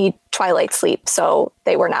not need twilight sleep. So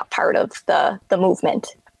they were not part of the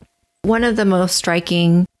movement. One of the most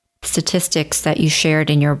striking statistics that you shared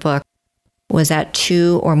in your book was that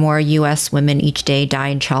 2 or more U.S. women each day die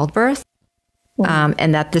in childbirth,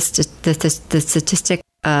 and that the statistic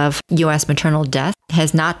of U.S. maternal death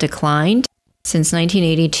has not declined since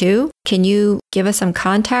 1982. Can you give us some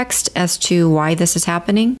context as to why this is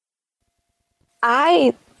happening?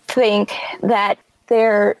 I think that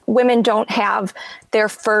women don't have their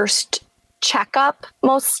first checkup,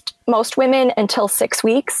 most women, until 6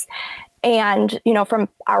 weeks. And, from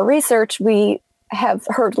our research, we have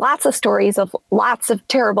heard lots of stories of lots of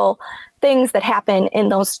terrible things that happen in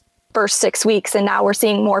those first 6 weeks. And now we're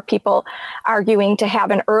seeing more people arguing to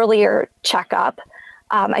have an earlier checkup.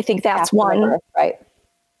 I think that's one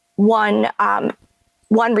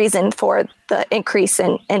reason for the increase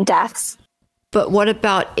in deaths. But what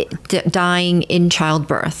about dying in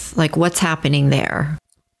childbirth? Like, what's happening there?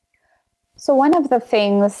 So one of the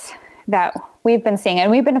things that we've been seeing,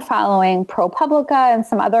 and we've been following ProPublica and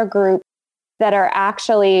some other groups that are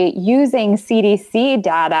actually using CDC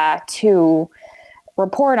data to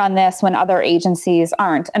report on this when other agencies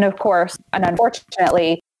aren't. And of course, and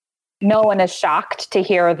unfortunately, no one is shocked to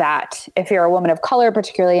hear that if you're a woman of color,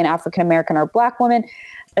 particularly an African American or Black woman,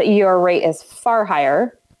 your rate is far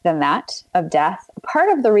higher than that of death. Part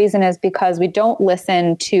of the reason is because we don't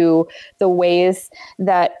listen to the ways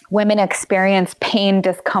that women experience pain,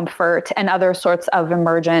 discomfort, and other sorts of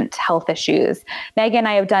emergent health issues. Maggie and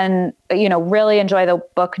I have done, really enjoy the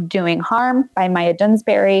book Doing Harm by Maya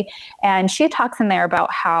Dunsbury. And she talks in there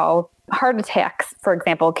about how heart attacks, for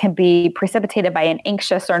example, can be precipitated by an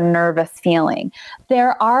anxious or nervous feeling.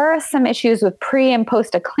 There are some issues with pre and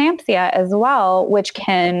post eclampsia as well, which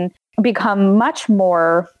can become much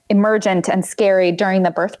more emergent and scary during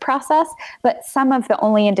the birth process. But some of the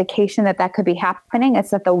only indication that that could be happening is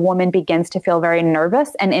that the woman begins to feel very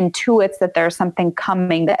nervous and intuits that there's something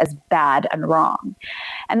coming that is bad and wrong.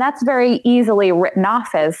 And that's very easily written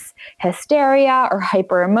off as hysteria or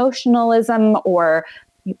hyperemotionalism or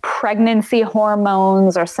pregnancy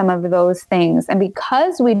hormones or some of those things. And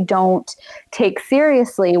because we don't take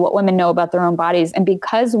seriously what women know about their own bodies, and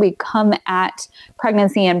because we come at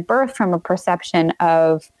pregnancy and birth from a perception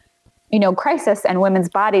of, crisis and women's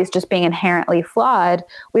bodies just being inherently flawed,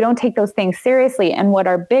 we don't take those things seriously. And what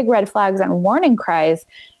are big red flags and warning cries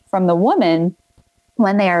from the woman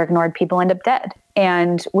when they are ignored, people end up dead.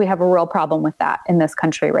 And we have a real problem with that in this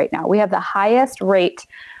country right now. We have the highest rate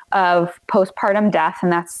of postpartum death,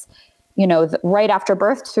 and that's, right after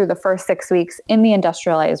birth through the first 6 weeks in the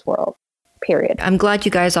industrialized world, period. I'm glad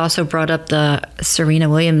you guys also brought up the Serena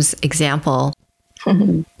Williams example,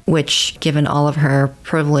 which, given all of her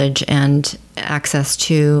privilege and access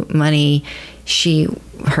to money,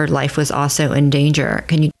 her life was also in danger.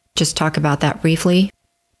 Can you just talk about that briefly?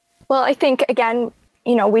 Well, I think, again,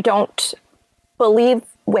 we don't believe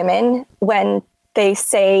women when they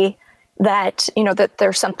say that, that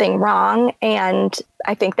there's something wrong. And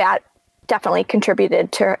I think that definitely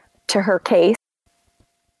contributed to her case.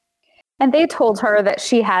 And they told her that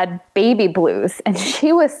she had baby blues. And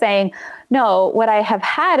she was saying, no, what I have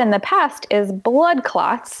had in the past is blood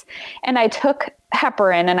clots. And I took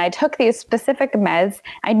heparin and I took these specific meds.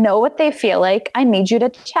 I know what they feel like. I need you to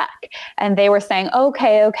check. And they were saying,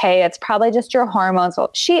 okay, it's probably just your hormones.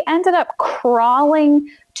 Well, she ended up crawling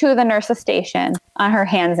to the nurse's station on her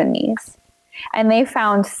hands and knees. And they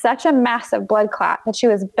found such a massive blood clot that she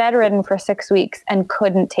was bedridden for 6 weeks and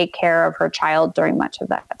couldn't take care of her child during much of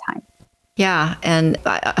that time. Yeah. And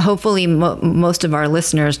hopefully most of our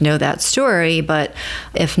listeners know that story. But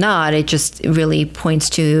if not, it just really points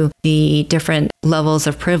to the different levels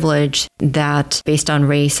of privilege that based on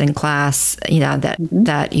race and class,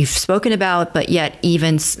 that you've spoken about. But yet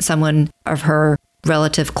even someone of her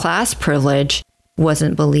relative class privilege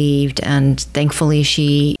wasn't believed. And thankfully,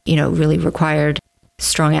 she, really required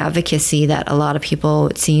strong advocacy that a lot of people,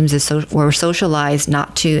 it seems, were socialized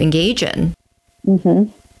not to engage in.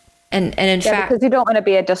 Mm-hmm. And in fact, because you don't want to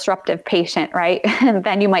be a disruptive patient, right? And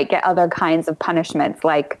then you might get other kinds of punishments,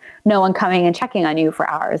 like no one coming and checking on you for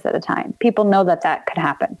hours at a time. People know that could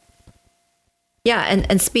happen. Yeah.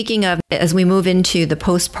 And speaking of, as we move into the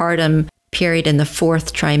postpartum period in the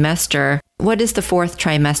fourth trimester, what is the fourth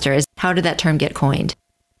trimester? How did that term get coined?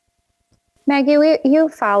 Maggie, you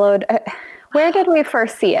followed. Where did we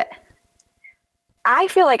first see it? I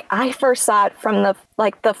feel like I first saw it from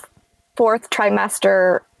the fourth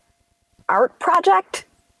trimester art project.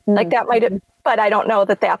 Like that might have, but I don't know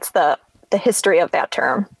that that's the history of that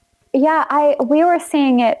term. Yeah, we were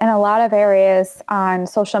seeing it in a lot of areas on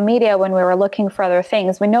social media when we were looking for other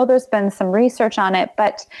things. We know there's been some research on it,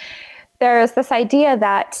 but there's this idea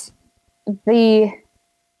that the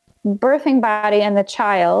birthing body and the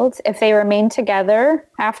child, if they remain together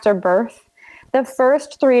after birth, the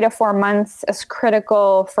first 3 to 4 months is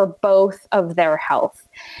critical for both of their health.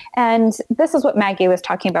 And this is what Maggie was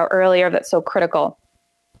talking about earlier that's so critical.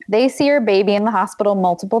 They see your baby in the hospital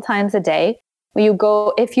multiple times a day.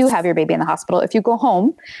 If you have your baby in the hospital, if you go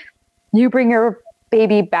home, you bring your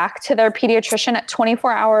baby back to their pediatrician at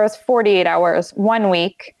 24 hours, 48 hours, 1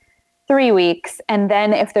 week, 3 weeks. And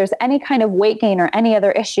then if there's any kind of weight gain or any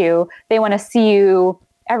other issue, they want to see you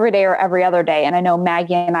every day or every other day. And I know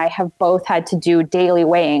Maggie and I have both had to do daily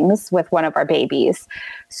weighings with one of our babies.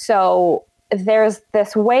 So there's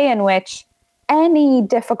this way in which any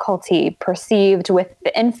difficulty perceived with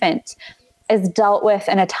the infant is dealt with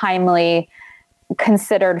in a timely,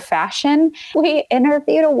 considered fashion. We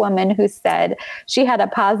interviewed a woman who said she had a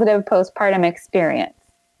positive postpartum experience.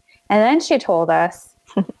 And then she told us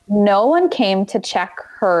no one came to check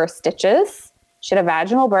her stitches. She had a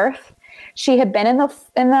vaginal birth. She had been in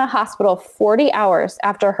the hospital 40 hours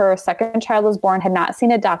after her second child was born, had not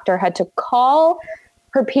seen a doctor, had to call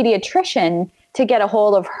her pediatrician to get a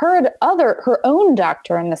hold of her own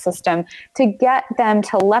doctor in the system to get them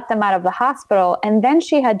to let them out of the hospital. And then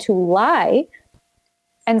she had to lie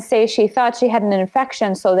and say she thought she had an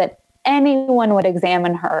infection so that anyone would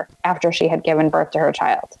examine her after she had given birth to her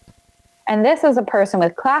child. And this is a person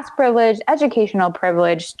with class privilege, educational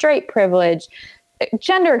privilege, straight privilege,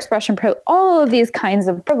 gender expression privilege, all of these kinds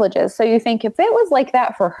of privileges. So you think, if it was like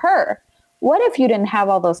that for her, what if you didn't have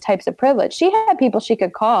all those types of privilege? She had people she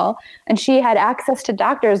could call, and she had access to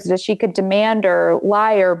doctors that she could demand or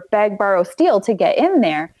lie or beg, borrow, steal to get in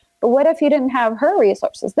there. But what if you didn't have her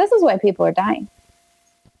resources? This is why people are dying.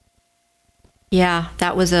 Yeah,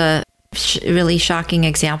 that was a really shocking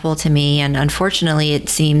example to me. And unfortunately, it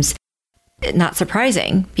seems not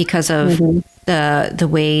surprising because of the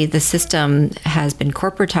way the system has been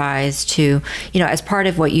corporatized to, as part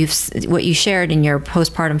of what you shared in your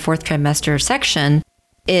postpartum fourth trimester section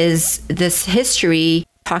is this history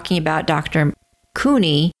talking about Dr.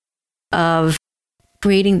 Cooney of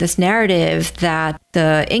creating this narrative that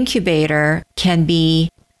the incubator can be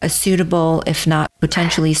a suitable, if not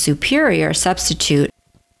potentially superior substitute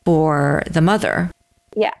for the mother.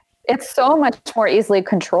 Yeah. It's so much more easily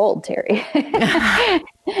controlled, Terry.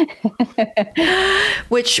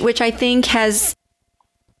 which I think has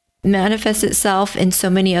manifested itself in so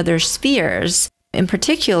many other spheres, in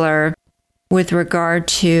particular with regard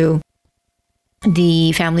to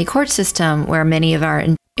the family court system, where many of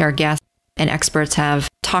our guests and experts have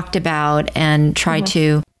talked about and tried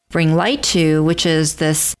to bring light to, which is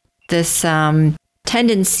this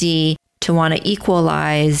tendency to want to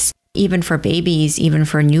equalize, even for babies, even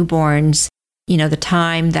for newborns, the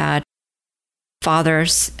time that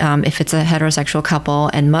fathers, if it's a heterosexual couple,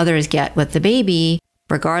 and mothers get with the baby,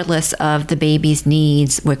 regardless of the baby's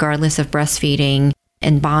needs, regardless of breastfeeding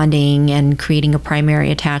and bonding and creating a primary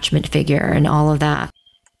attachment figure and all of that.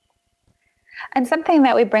 And something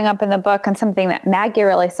that we bring up in the book, and something that Maggie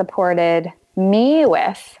really supported me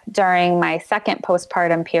with during my second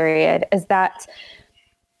postpartum period, is that,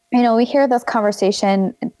 we hear this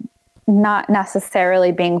conversation not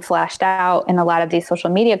necessarily being fleshed out in a lot of these social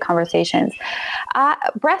media conversations.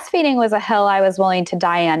 Breastfeeding was a hill I was willing to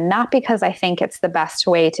die on, not because I think it's the best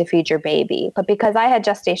way to feed your baby, but because I had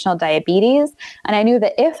gestational diabetes, and I knew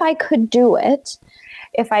that if I could do it,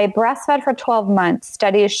 if I breastfed for 12 months,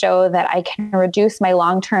 studies show that I can reduce my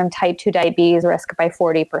long-term type 2 diabetes risk by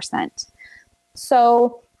 40%.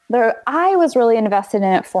 So I was really invested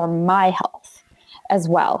in it for my health as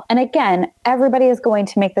well. And again, everybody is going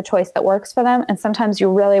to make the choice that works for them. And sometimes you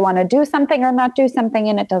really want to do something or not do something,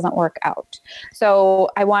 and it doesn't work out. So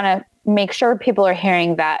I want to make sure people are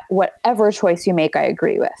hearing that whatever choice you make, I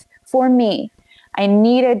agree with. For me, I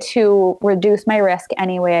needed to reduce my risk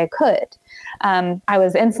any way I could. I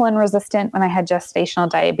was insulin resistant when I had gestational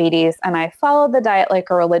diabetes, and I followed the diet like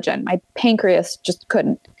a religion. My pancreas just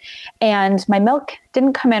couldn't. And my milk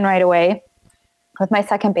didn't come in right away with my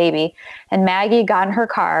second baby. And Maggie got in her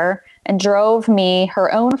car and drove me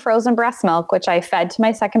her own frozen breast milk, which I fed to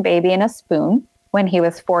my second baby in a spoon when he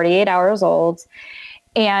was 48 hours old.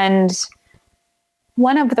 And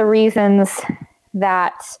one of the reasons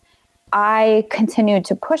that I continued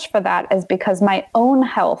to push for that is because my own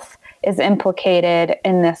health is implicated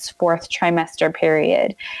in this fourth trimester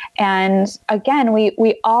period. And again,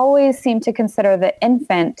 we always seem to consider the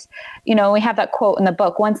infant, we have that quote in the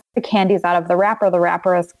book, once the candy's out of the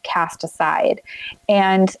wrapper is cast aside.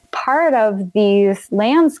 And part of these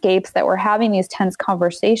landscapes that we're having these tense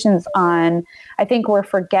conversations on, I think we're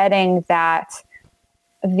forgetting that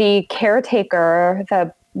the caretaker,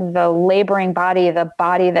 the laboring body, the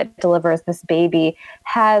body that delivers this baby,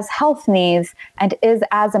 has health needs and is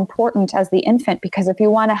as important as the infant, because if you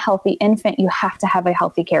want a healthy infant, you have to have a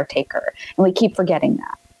healthy caretaker. And we keep forgetting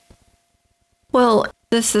that. Well,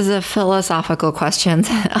 this is a philosophical question.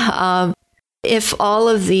 If all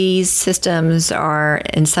of these systems are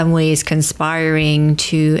in some ways conspiring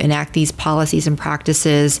to enact these policies and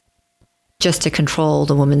practices just to control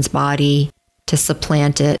the woman's body, to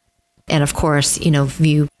supplant it, and of course,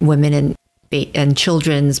 view women and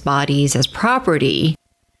children's bodies as property,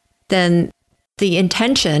 then the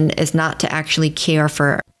intention is not to actually care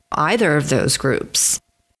for either of those groups.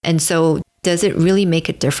 And so does it really make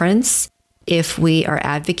a difference if we are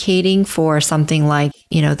advocating for something like,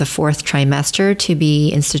 the fourth trimester to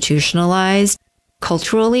be institutionalized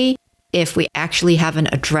culturally, if we actually haven't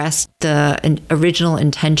addressed the original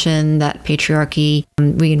intention that patriarchy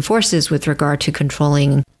reinforces with regard to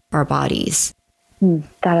controlling our bodies?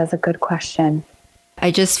 That is a good question.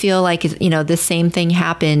 I just feel like, the same thing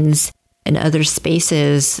happens in other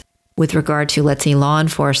spaces with regard to, let's say, law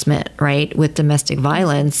enforcement, right? With domestic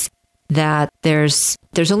violence, that there's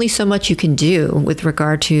only so much you can do with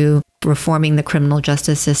regard to reforming the criminal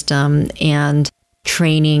justice system and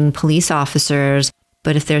training police officers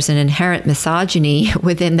But if there's an inherent misogyny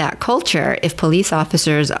within that culture, if police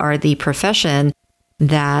officers are the profession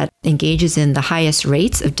that engages in the highest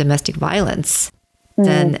rates of domestic violence,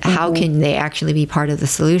 then how can they actually be part of the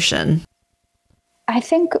solution? I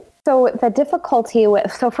think so. The difficulty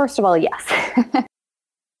with, so first of all, yes, I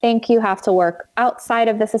think you have to work outside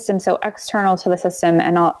of the system, so external to the system,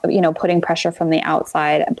 and putting pressure from the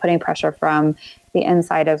outside and putting pressure from the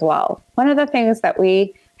inside as well. One of the things that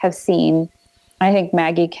we have seen, I think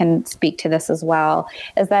Maggie can speak to this as well,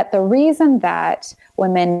 is that the reason that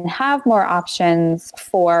women have more options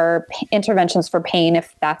for interventions for pain,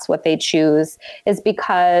 if that's what they choose, is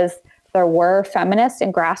because there were feminist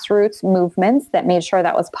and grassroots movements that made sure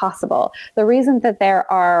that was possible. The reason that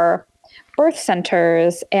there are birth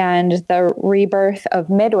centers and the rebirth of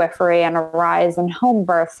midwifery and a rise in home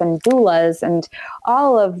births and doulas and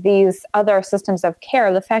all of these other systems of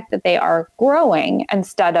care, the fact that they are growing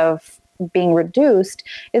instead of being reduced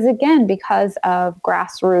is again because of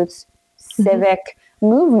grassroots civic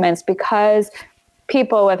movements, because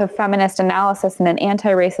people with a feminist analysis and an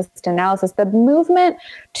anti-racist analysis, the movement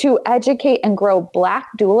to educate and grow Black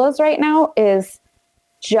doulas right now is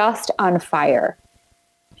just on fire.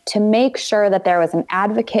 To make sure that there was an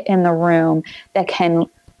advocate in the room that can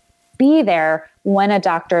be there when a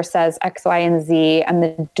doctor says X, Y, and Z, and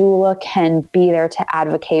the doula can be there to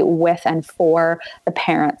advocate with and for the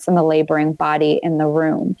parents and the laboring body in the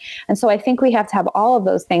room. And so I think we have to have all of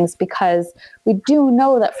those things, because we do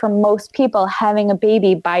know that for most people, having a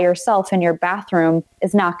baby by yourself in your bathroom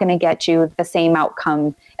is not going to get you the same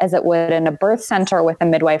outcome as it would in a birth center with a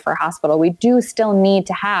midwife or hospital. We do still need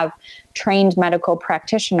to have trained medical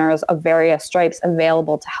practitioners of various stripes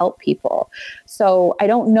available to help people. So I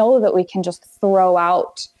don't know that we can just throw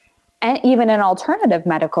out even an alternative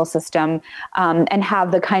medical system and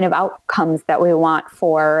have the kind of outcomes that we want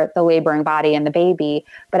for the laboring body and the baby.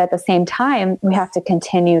 But at the same time, we have to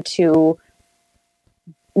continue to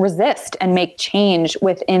resist and make change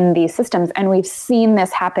within these systems. And we've seen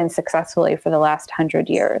this happen successfully for the last 100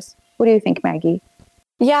 years. What do you think, Maggie?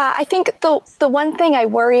 Yeah, I think the one thing I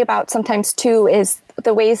worry about sometimes too is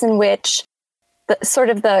the ways in which the sort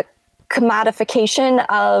of the commodification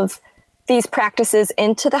of these practices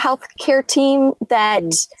into the healthcare team that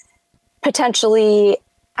potentially,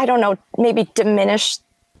 I don't know, maybe diminish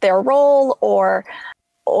their role or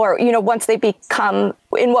once they become,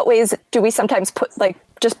 in what ways do we sometimes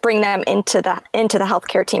just bring them into the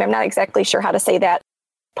healthcare team? I'm not exactly sure how to say that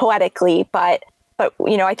poetically, but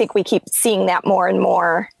I think we keep seeing that more and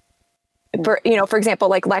more. For example,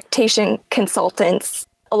 like lactation consultants,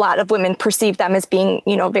 a lot of women perceive them as being,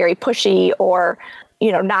 very pushy or,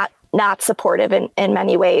 not supportive in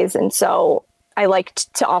many ways. And so I like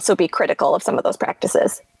to also be critical of some of those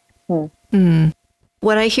practices.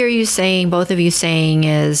 What I hear you saying, both of you saying,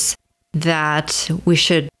 is that we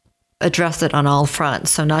should address it on all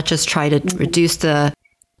fronts. So not just try to reduce the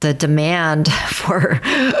demand for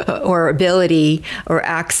or ability or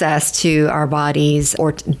access to our bodies,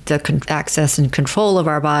 or the access and control of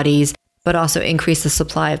our bodies, but also increase the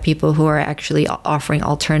supply of people who are actually offering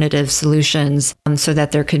alternative solutions, so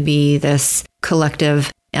that there could be this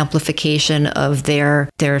collective amplification of their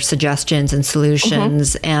suggestions and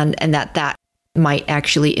solutions, and that might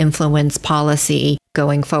actually influence policy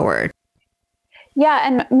going forward. Yeah,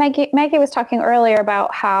 and Maggie was talking earlier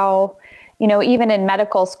about how, even in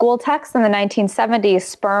medical school texts in the 1970s,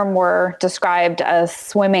 sperm were described as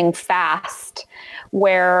swimming fast,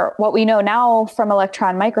 where what we know now from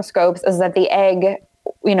electron microscopes is that the egg,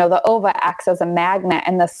 the ova acts as a magnet,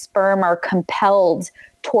 and the sperm are compelled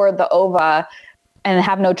toward the ova and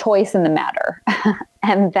have no choice in the matter.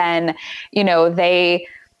 And then,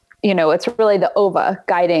 it's really the ova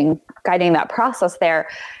guiding that process there.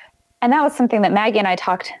 And that was something that Maggie and I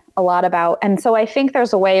talked a lot about. And so I think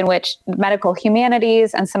there's a way in which medical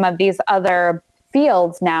humanities and some of these other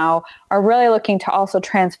fields now are really looking to also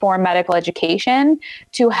transform medical education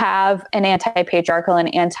to have an anti-patriarchal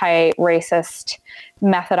and anti-racist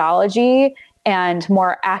methodology and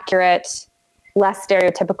more accurate, less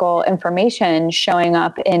stereotypical information showing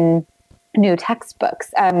up in new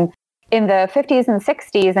textbooks. In the 50s and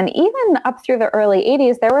 60s, and even up through the early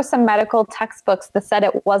 80s, there were some medical textbooks that said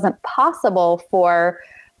it wasn't possible for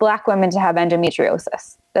Black women to have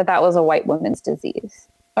endometriosis, that was a white woman's disease.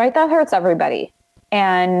 Right? That hurts everybody.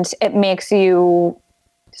 And it makes you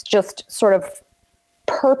just sort of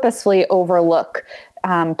purposefully overlook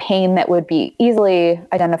pain that would be easily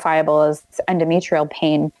identifiable as endometrial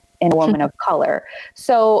pain. in a woman of color.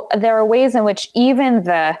 So there are ways in which even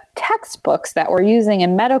the textbooks that we're using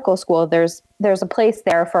in medical school, there's a place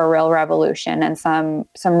there for a real revolution and some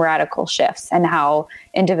radical shifts in how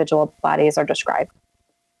individual bodies are described.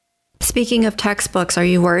 Speaking of textbooks, are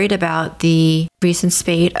you worried about the recent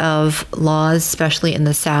spate of laws, especially in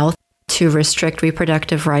the South, to restrict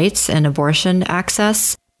reproductive rights and abortion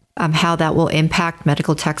access? How that will impact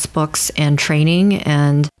medical textbooks and training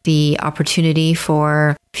and the opportunity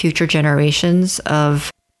for future generations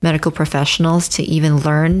of medical professionals to even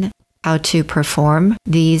learn how to perform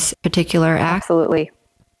these particular acts? Absolutely.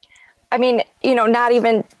 I mean, not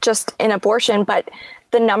even just in abortion, but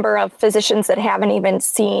the number of physicians that haven't even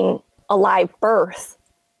seen a live birth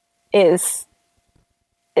is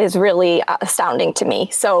really astounding to me.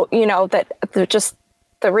 So, that they're just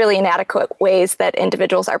the really inadequate ways that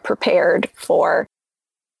individuals are prepared for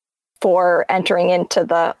entering into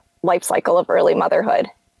the life cycle of early motherhood.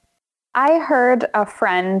 I heard a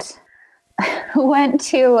friend who went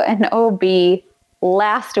to an OB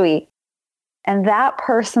last week, and that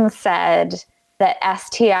person said that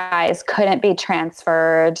STIs couldn't be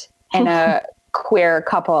transferred in a queer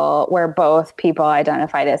couple where both people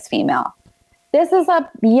identified as female. This is a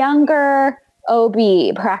younger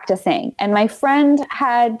OB practicing, and my friend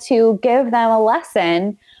had to give them a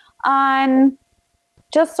lesson on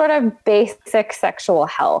just sort of basic sexual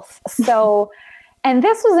health. So, and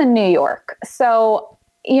this was in New York. So,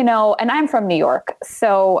 and I'm from New York.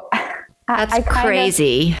 So that's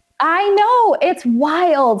crazy. I know, it's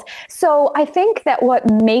wild. So I think that what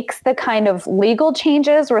makes the kind of legal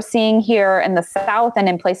changes we're seeing here in the South and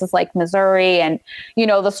in places like Missouri and,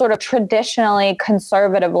 the sort of traditionally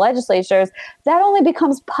conservative legislatures, that only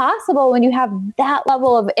becomes possible when you have that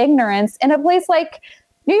level of ignorance in a place like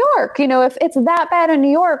New York. If it's that bad in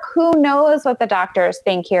New York, who knows what the doctors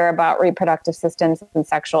think here about reproductive systems and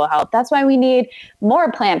sexual health? That's why we need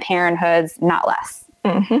more Planned Parenthoods, not less.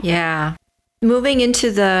 Mm-hmm. Yeah. Moving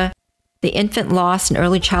into the infant loss and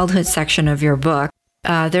early childhood section of your book,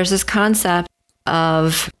 there's this concept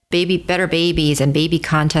of better babies and baby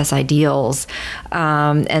contest ideals.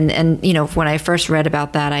 And when I first read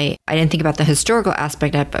about that, I didn't think about the historical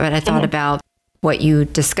aspect of it, but I thought about what you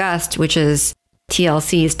discussed, which is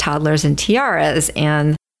TLC's Toddlers and Tiaras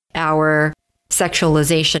and our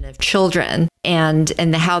sexualization of children and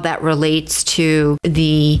how that relates to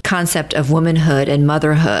the concept of womanhood and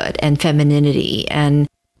motherhood and femininity and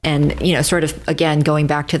sort of, again, going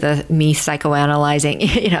back to me psychoanalyzing,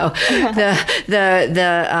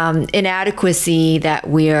 the inadequacy that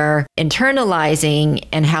we're internalizing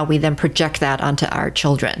and how we then project that onto our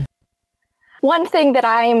children. One thing that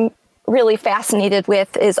I'm really fascinated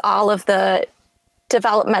with is all of the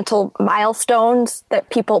developmental milestones that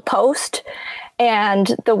people post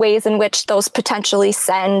and the ways in which those potentially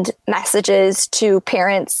send messages to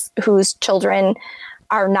parents whose children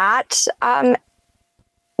are not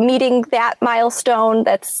meeting that milestone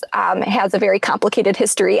that's has a very complicated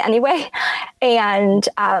history anyway, and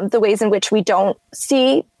the ways in which we don't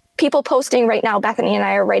see people posting. Right now, Bethany and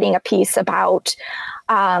I are writing a piece about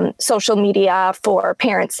social media for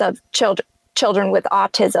parents of children with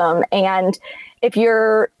autism, and if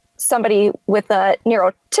you're somebody with a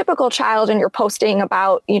neurotypical child and you're posting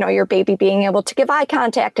about, your baby being able to give eye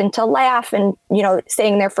contact and to laugh and,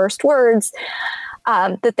 saying their first words,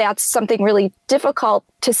 that's something really difficult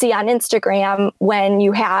to see on Instagram when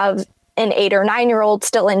you have an 8 or 9-year-old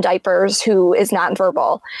still in diapers who is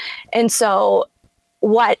nonverbal. And so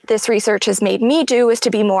what this research has made me do is to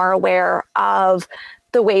be more aware of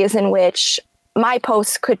the ways in which my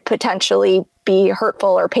posts could potentially be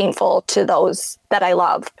hurtful or painful to those that I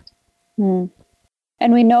love. And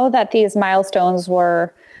we know that these milestones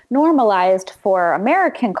were normalized for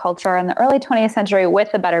American culture in the early 20th century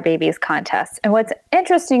with the Better Babies contest. And what's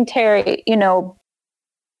interesting, Terry,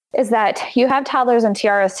 is that you have Toddlers and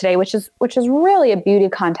Tiaras today, which is really a beauty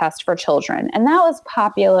contest for children. And that was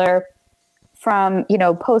popular from,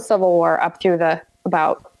 post-Civil War up through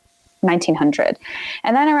about 1900.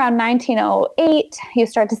 And then around 1908, you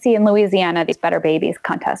start to see in Louisiana these Better Babies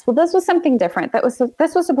contests. Well, this was something different.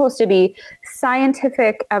 This was supposed to be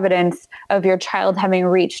scientific evidence of your child having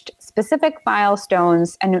reached specific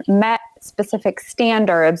milestones and met specific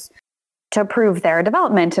standards to prove their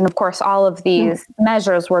development. And of course, all of these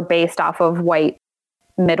measures were based off of white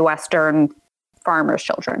Midwestern farmers'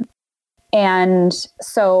 children. And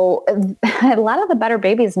so a lot of the Better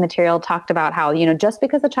Babies material talked about how, just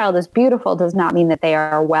because a child is beautiful does not mean that they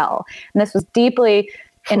are well. And this was deeply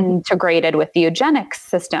integrated with the eugenics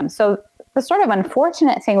system. So the sort of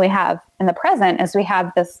unfortunate thing we have in the present is we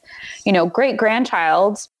have this,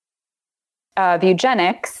 great-grandchild of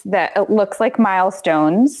eugenics that it looks like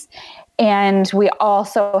milestones. And we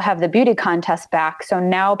also have the beauty contest back. So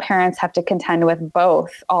now parents have to contend with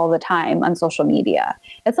both all the time on social media.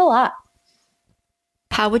 It's a lot.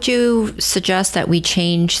 How would you suggest that we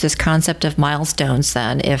change this concept of milestones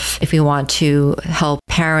then, if we want to help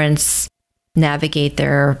parents navigate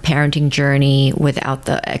their parenting journey without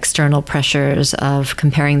the external pressures of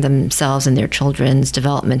comparing themselves and their children's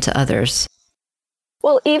development to others?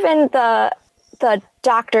 Well, even the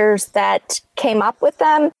doctors that came up with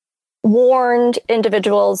them warned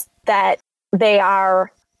individuals that they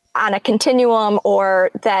are on a continuum,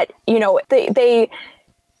 or that, they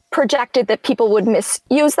projected that people would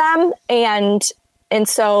misuse them. And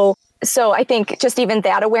so I think just even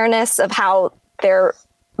that awareness of how they're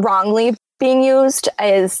wrongly being used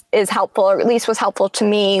is helpful, or at least was helpful to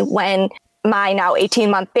me when my now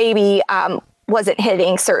 18-month baby wasn't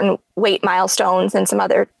hitting certain weight milestones and some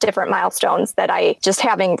other different milestones that I just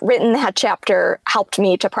having written that chapter helped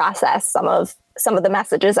me to process some of the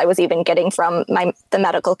messages I was even getting from the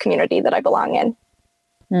medical community that I belong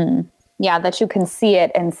in. Yeah, that you can see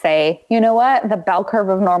it and say, you know what, the bell curve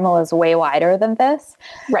of normal is way wider than this.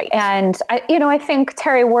 Right. And I think,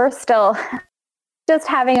 Terry, we're still just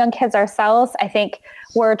having young kids ourselves. I think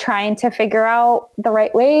we're trying to figure out the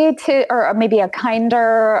right way to, or maybe a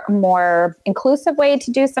kinder, more inclusive way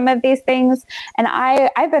to do some of these things. And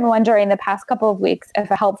I've been wondering the past couple of weeks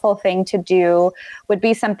if a helpful thing to do would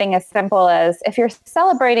be something as simple as, if you're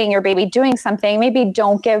celebrating your baby doing something, maybe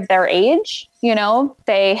don't give their age,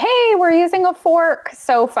 say, hey, we're using a fork,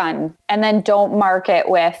 so fun. And then don't mark it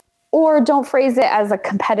with, or don't phrase it as a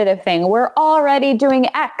competitive thing. We're already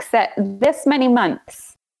doing X at this many months.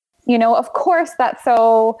 Of course, that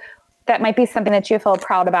might be something that you feel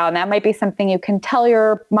proud about. And that might be something you can tell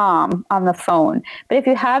your mom on the phone. But if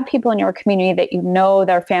you have people in your community that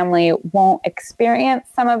their family won't experience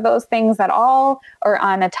some of those things at all, or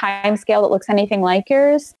on a time scale that looks anything like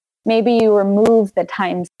yours, maybe you remove the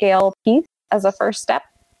time scale piece as a first step.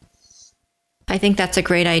 I think that's a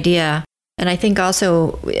great idea. And I think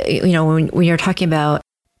also, when you're talking about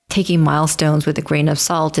taking milestones with a grain of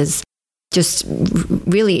salt, is just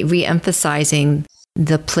really re-emphasizing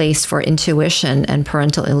the place for intuition and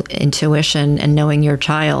parental intuition and knowing your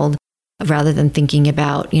child, rather than thinking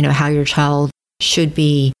about, how your child should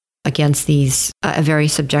be against these very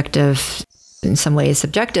subjective, in some ways,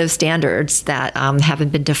 subjective standards that haven't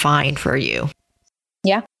been defined for you.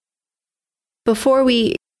 Yeah. Before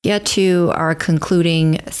we get to our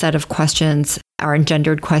concluding set of questions, our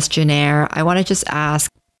engendered questionnaire, I want to just ask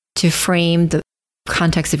to frame the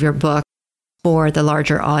context of your book for the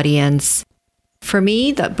larger audience. For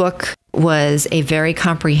me, the book was a very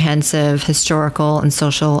comprehensive historical and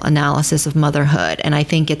social analysis of motherhood. And I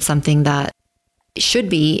think it's something that should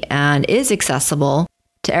be and is accessible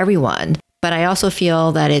to everyone. But I also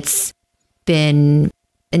feel that it's been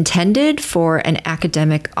intended for an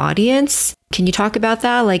academic audience. Can you talk about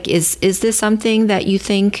that? Like, is this something that you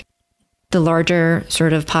think the larger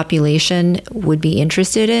sort of population would be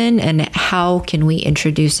interested in? And how can we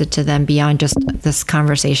introduce it to them beyond just this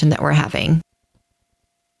conversation that we're having?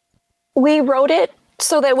 We wrote it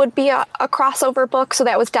so that it would be a crossover book. So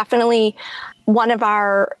that was definitely one of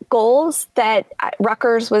our goals, that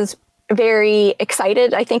Rutgers was very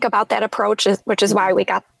excited, I think, about that approach, which is why we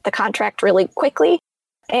got the contract really quickly.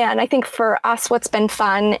 And I think for us, what's been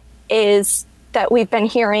fun is that we've been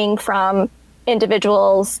hearing from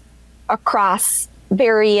individuals across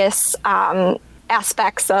various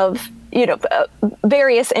aspects of,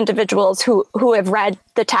 various individuals who have read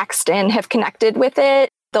the text and have connected with it,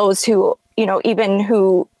 those who, even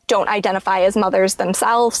who don't identify as mothers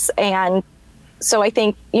themselves. And so I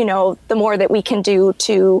think, the more that we can do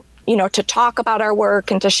to talk about our work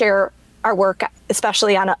and to share our work,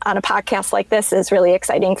 especially on a podcast like this, is really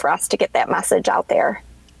exciting for us to get that message out there.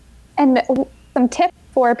 And some tips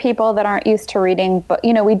for people that aren't used to reading, but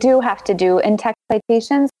we do have to do in-text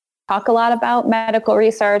citations, talk a lot about medical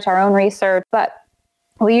research, our own research, but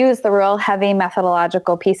we use the real heavy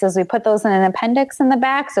methodological pieces. We put those in an appendix in the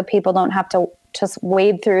back so people don't have to just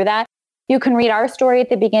wade through that. You can read our story at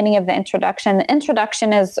the beginning of the introduction. The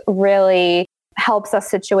introduction is really helps us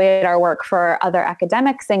situate our work for other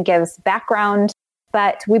academics and gives background.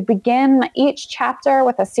 But we begin each chapter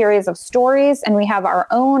with a series of stories, and we have our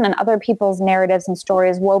own and other people's narratives and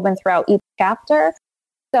stories woven throughout each chapter.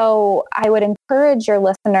 So I would encourage your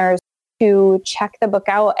listeners to check the book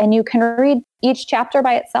out, and you can read each chapter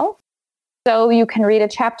by itself. So you can read a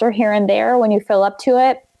chapter here and there when you feel up to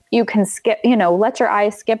it. You can skip, let your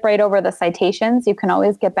eyes skip right over the citations. You can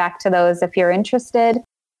always get back to those if you're interested.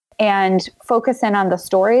 and focus in on the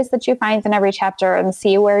stories that you find in every chapter and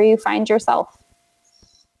see where you find yourself.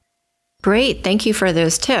 Great. Thank you for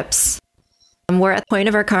those tips. We're at the point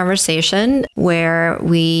of our conversation where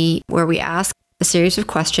we ask a series of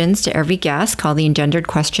questions to every guest called the Engendered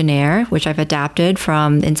Questionnaire, which I've adapted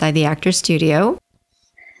from Inside the Actors Studio.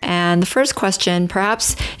 And the first question,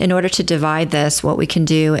 perhaps in order to divide this, what we can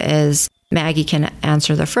do is Maggie can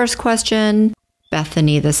answer the first question,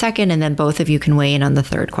 Bethany the second, and then both of you can weigh in on the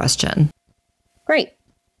third question. Great.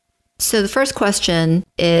 So the first question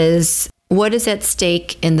is, what is at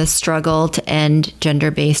stake in the struggle to end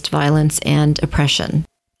gender-based violence and oppression?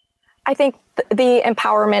 I think the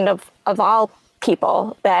empowerment of all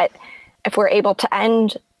people, that if we're able to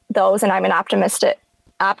end those, and I'm an optimist and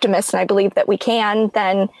I believe that we can,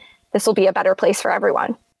 then this will be a better place for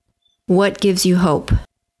everyone. What gives you hope?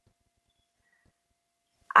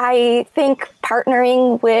 I think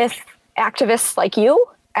partnering with activists like you,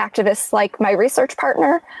 activists like my research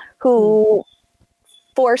partner, who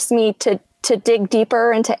force me to dig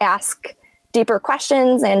deeper and to ask deeper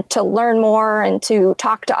questions and to learn more and to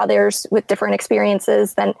talk to others with different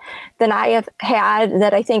experiences than I have had,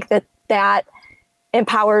 that I think that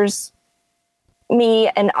empowers me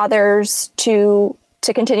and others to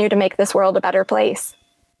continue to make this world a better place.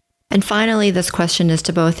 And finally, this question is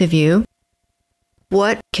to both of you.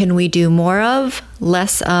 What can we do more of,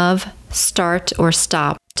 less of, start or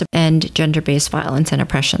stop to end gender-based violence and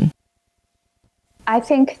oppression? I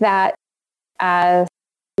think that as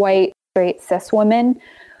white, straight, cis women,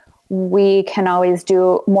 we can always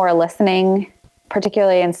do more listening,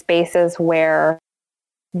 particularly in spaces where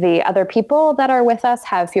the other people that are with us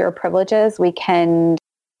have fewer privileges. We can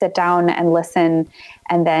sit down and listen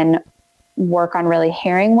and then work on really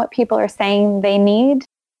hearing what people are saying they need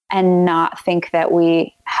and not think that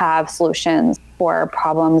we have solutions for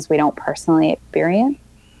problems we don't personally experience.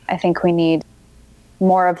 I think we need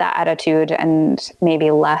more of that attitude and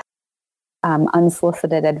maybe less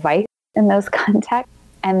unsolicited advice in those contexts.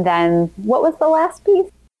 And then what was the last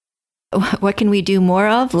piece? What can we do more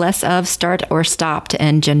of, less of, start or stop to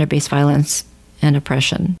end gender-based violence and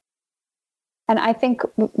oppression? And I think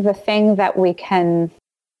the thing that we can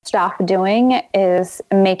stop doing is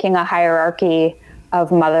making a hierarchy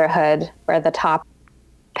of motherhood where the top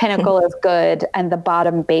pinnacle is good and the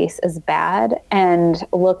bottom base is bad, and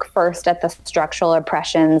look first at the structural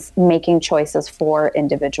oppressions, making choices for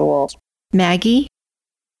individuals. Maggie?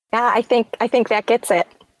 Yeah, I think that gets it.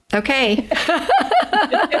 Okay.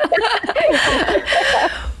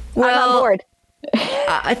 Well, I'm on board.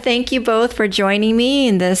 Thank you both for joining me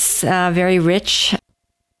in this very rich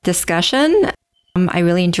discussion. I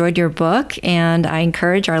really enjoyed your book, and I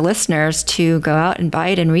encourage our listeners to go out and buy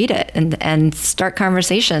it and read it and start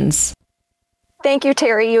conversations. Thank you,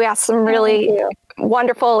 Terry. You asked some really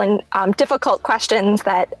wonderful and difficult questions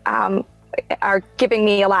that are giving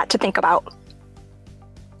me a lot to think about.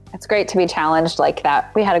 It's great to be challenged like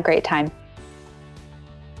that. We had a great time.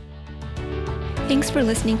 Thanks for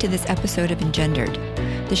listening to this episode of Engendered.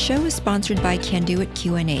 The show is sponsored by Can Do It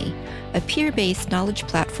Q&A, a peer-based knowledge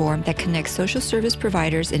platform that connects social service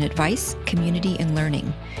providers in advice, community, and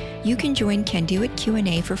learning. You can join Can Do It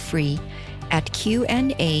Q&A for free at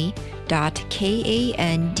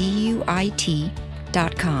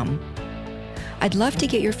qna.kanduit.com. I'd love to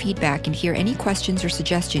get your feedback and hear any questions or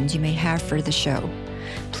suggestions you may have for the show.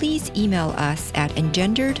 Please email us at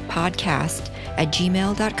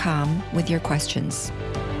engenderedpodcast@gmail.com with your questions.